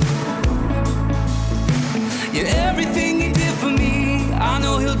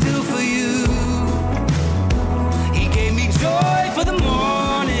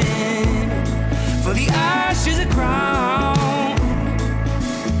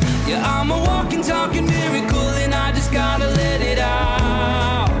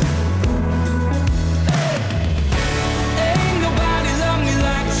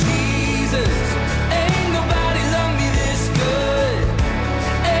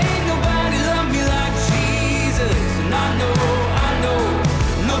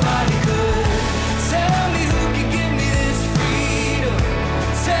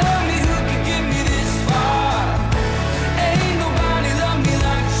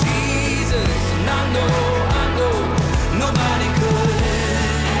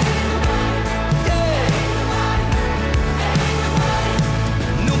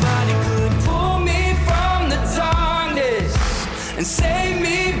and save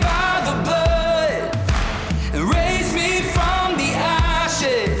me by the blood and raise me from the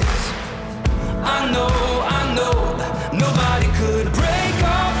ashes. I know nobody could break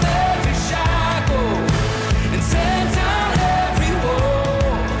off every shackle and tear down every wall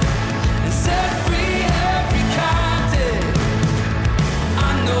and set free every captive.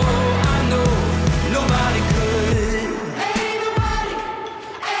 I know nobody could.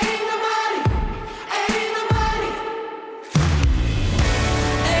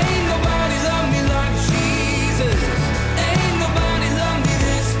 Ain't nobody love me like Jesus. Ain't nobody love me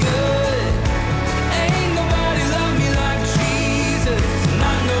this good. Ain't nobody love me like Jesus. And I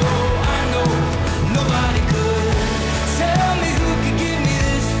know nobody could. Tell me who could give me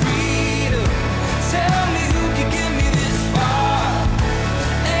this freedom. Tell me who could give me this far.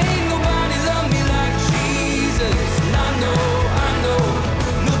 Ain't nobody love me like Jesus. And I know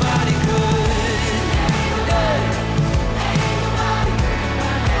nobody could.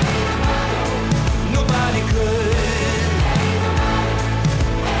 Nobody could.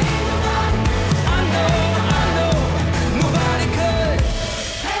 I know nobody could.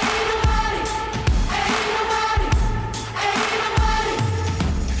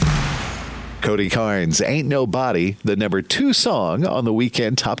 Cody Carnes, Ain't Nobody, the number 2 song on the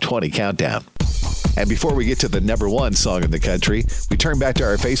Weekend Top 20 Countdown. And before we get to the number 1 song in the country, we turn back to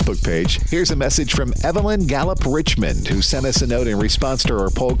our Facebook page. Here's a message from Evelyn Gallup Richmond, who sent us a note in response to our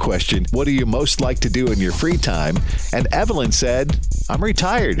poll question, what do you most like to do in your free time? And Evelyn said, I'm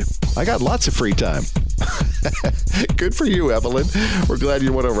retired. I got lots of free time. Good for you, Evelyn. We're glad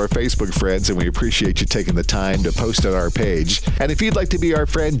you're one of our Facebook friends, and we appreciate you taking the time to post on our page. And if you'd like to be our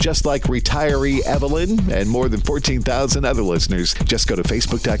friend just like retiree Evelyn and more than 14,000 other listeners, just go to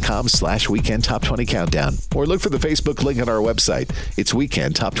facebook.com/Weekend Top 20 Countdown or look for the Facebook link on our website. It's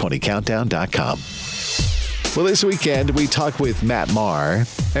weekendtop20countdown.com. Well, this weekend, we talked with Matt Maher,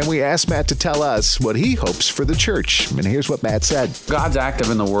 and we asked Matt to tell us what he hopes for the church. And here's what Matt said. God's active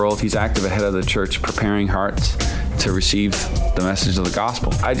in the world. He's active ahead of the church, preparing hearts to receive the message of the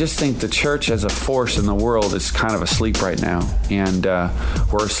gospel. I just think the church as a force in the world is kind of asleep right now, and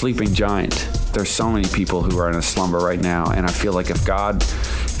we're a sleeping giant. There's so many people who are in a slumber right now, and I feel like if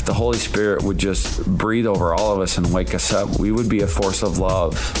the Holy Spirit would just breathe over all of us and wake us up, we would be a force of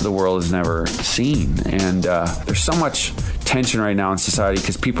love the world has never seen. And there's so much tension right now in society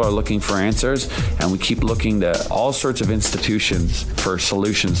because people are looking for answers, and we keep looking to all sorts of institutions for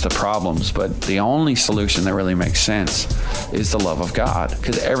solutions to problems. But the only solution that really makes sense is the love of God,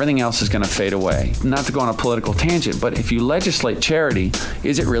 because everything else is going to fade away. Not to go on a political tangent, but if you legislate charity,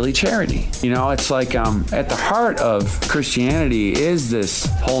 is it really charity? You know, it's like at the heart of Christianity is this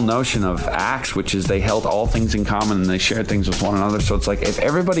whole notion of Acts, which is they held all things in common and they shared things with one another. So it's like if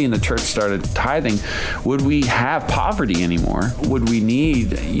everybody in the church started tithing, would we have poverty anymore? Would we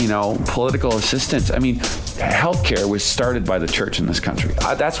need, political assistance? I mean, healthcare was started by the church in this country.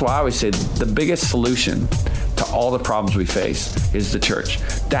 That's why I always say the biggest solution to all the problems we face is the church.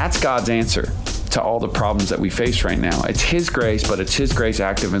 That's God's answer to all the problems that we face right now. It's His grace, but it's His grace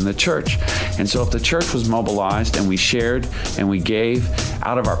active in the church. And so if the church was mobilized and we shared and we gave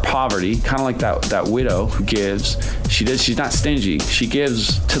out of our poverty, kind of like that widow who gives, she's not stingy. She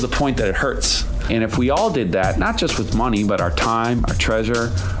gives to the point that it hurts. And if we all did that, not just with money, but our time, our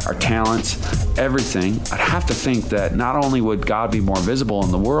treasure, our talents, everything, I'd have to think that not only would God be more visible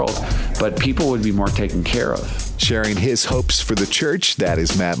in the world, but people would be more taken care of. Sharing his hopes for the church, that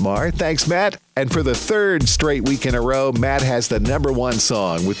is Matt Maher. Thanks, Matt. And for the third straight week in a row, Matt has the number 1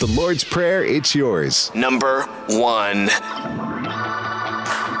 song. With the Lord's Prayer, it's yours. Number 1.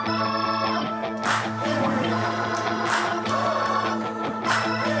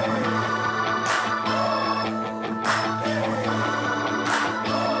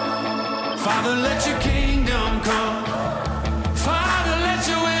 Father, let your kingdom come. Father, let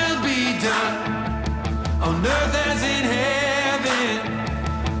your will be done on earth as in heaven,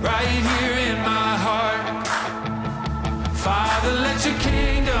 right here in my heart. Father, let your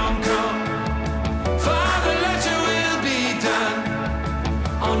kingdom come. Father, let your will be done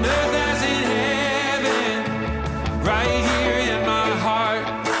on earth as in heaven, right here in my heart.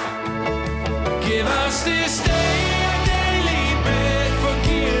 Give us this day our daily bread.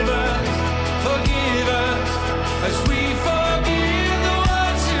 Forgive us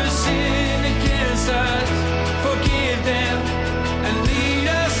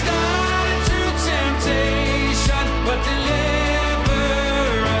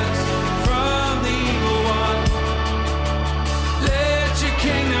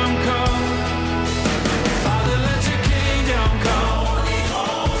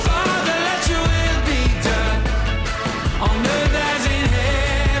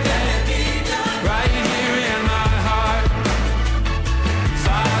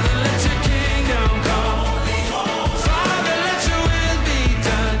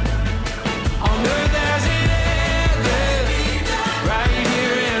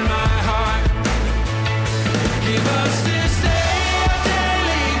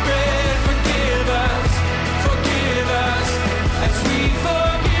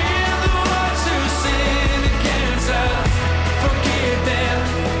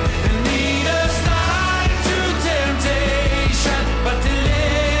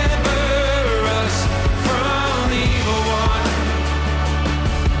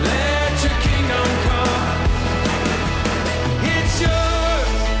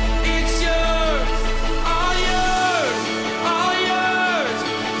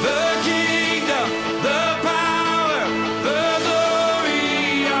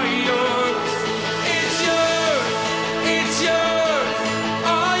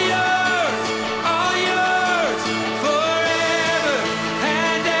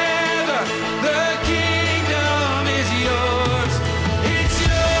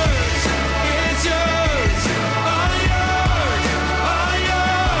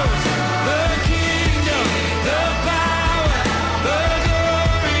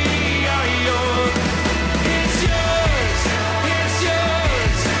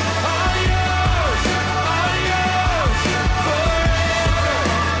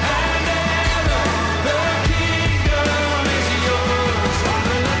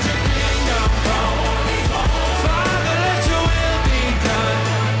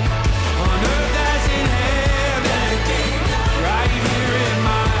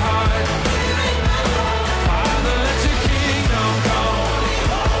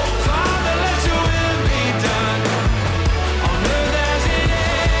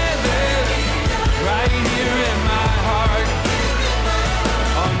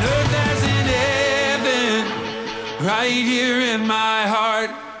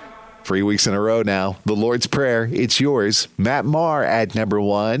 3 weeks in a row now. The Lord's Prayer, it's yours. Matt Maher at number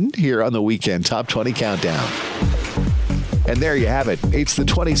 1 here on the Weekend Top 20 Countdown. And there you have it. It's the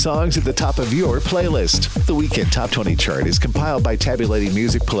 20 songs at the top of your playlist. The Weekend Top 20 chart is compiled by tabulating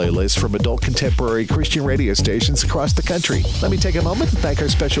music playlists from adult contemporary Christian radio stations across the country. Let me take a moment to thank our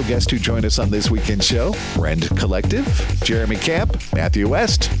special guests who joined us on this weekend show. Rend Collective, Jeremy Camp, Matthew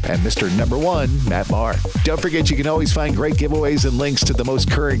West, and Mr. Number 1, Matt Maher. Don't forget you can always find great giveaways and links to the most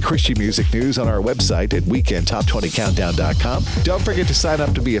current Christian music news on our website at weekendtop20countdown.com. Don't forget to sign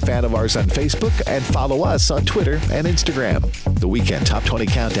up to be a fan of ours on Facebook and follow us on Twitter and Instagram. The Weekend Top 20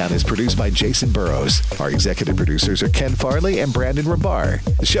 Countdown is produced by Jason Burrows. Our executive producers are Ken Farley and Brandon Rabar.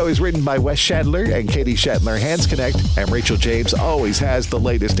 The show is written by Wes Shadler and Katie Shatler Hands Connect, and Rachel James always has the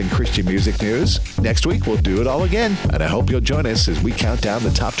latest in Christian music news. Next week, we'll do it all again, and I hope you'll join us as we count down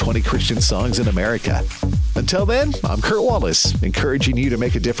the top 20 Christian songs in America. Until then, I'm Kurt Wallace, encouraging you to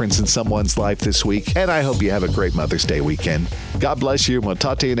make a difference in someone's life this week, and I hope you have a great Mother's Day weekend. God bless you, and we'll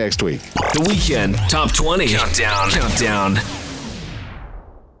talk to you next week. The Weekend Top 20 Countdown.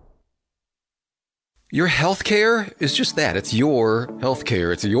 Your healthcare is just that. It's your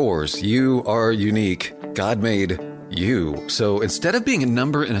healthcare. It's yours. You are unique. God made you. So instead of being a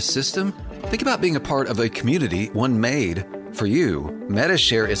number in a system, think about being a part of a community, one made for you.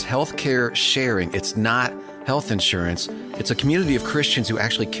 MediShare is healthcare sharing. It's not health insurance. It's a community of Christians who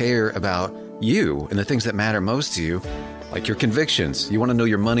actually care about you and the things that matter most to you, like your convictions. You want to know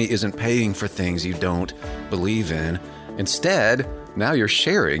your money isn't paying for things you don't believe in. Instead, now you're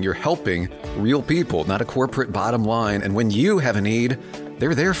sharing, you're helping real people, not a corporate bottom line. And when you have a need,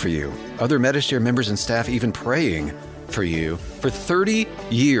 they're there for you. Other MediShare members and staff even praying for you. For 30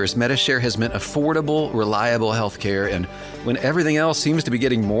 years, MediShare has meant affordable, reliable healthcare. And when everything else seems to be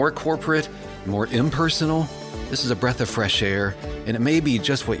getting more corporate, more impersonal, this is a breath of fresh air. And it may be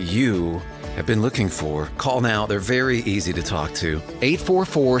just what you have been looking for. Call now. They're very easy to talk to.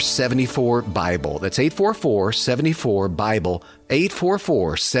 844-74-BIBLE. That's 844-74-BIBLE.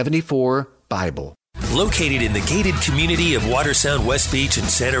 844-74-BIBLE. Located in the gated community of Watersound West Beach in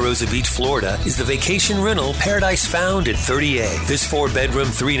Santa Rosa Beach, Florida, is the vacation rental Paradise Found at 30A. This 4-bedroom,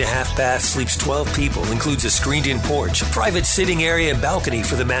 3.5 bath sleeps 12 people, includes a screened-in porch, private sitting area and balcony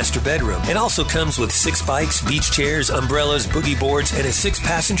for the master bedroom, and also comes with 6 bikes, beach chairs, umbrellas, boogie boards, and a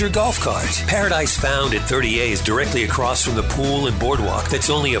 6-passenger golf cart. Paradise Found at 30A is directly across from the pool and boardwalk that's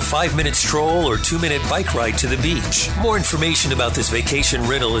only a 5-minute stroll or 2-minute bike ride to the beach. More information about this vacation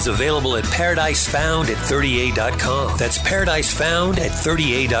rental is available at ParadiseFound at 30A.com. That's ParadiseFound at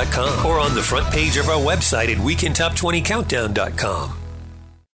 30A.com or on the front page of our website at WeekendTop20Countdown.com.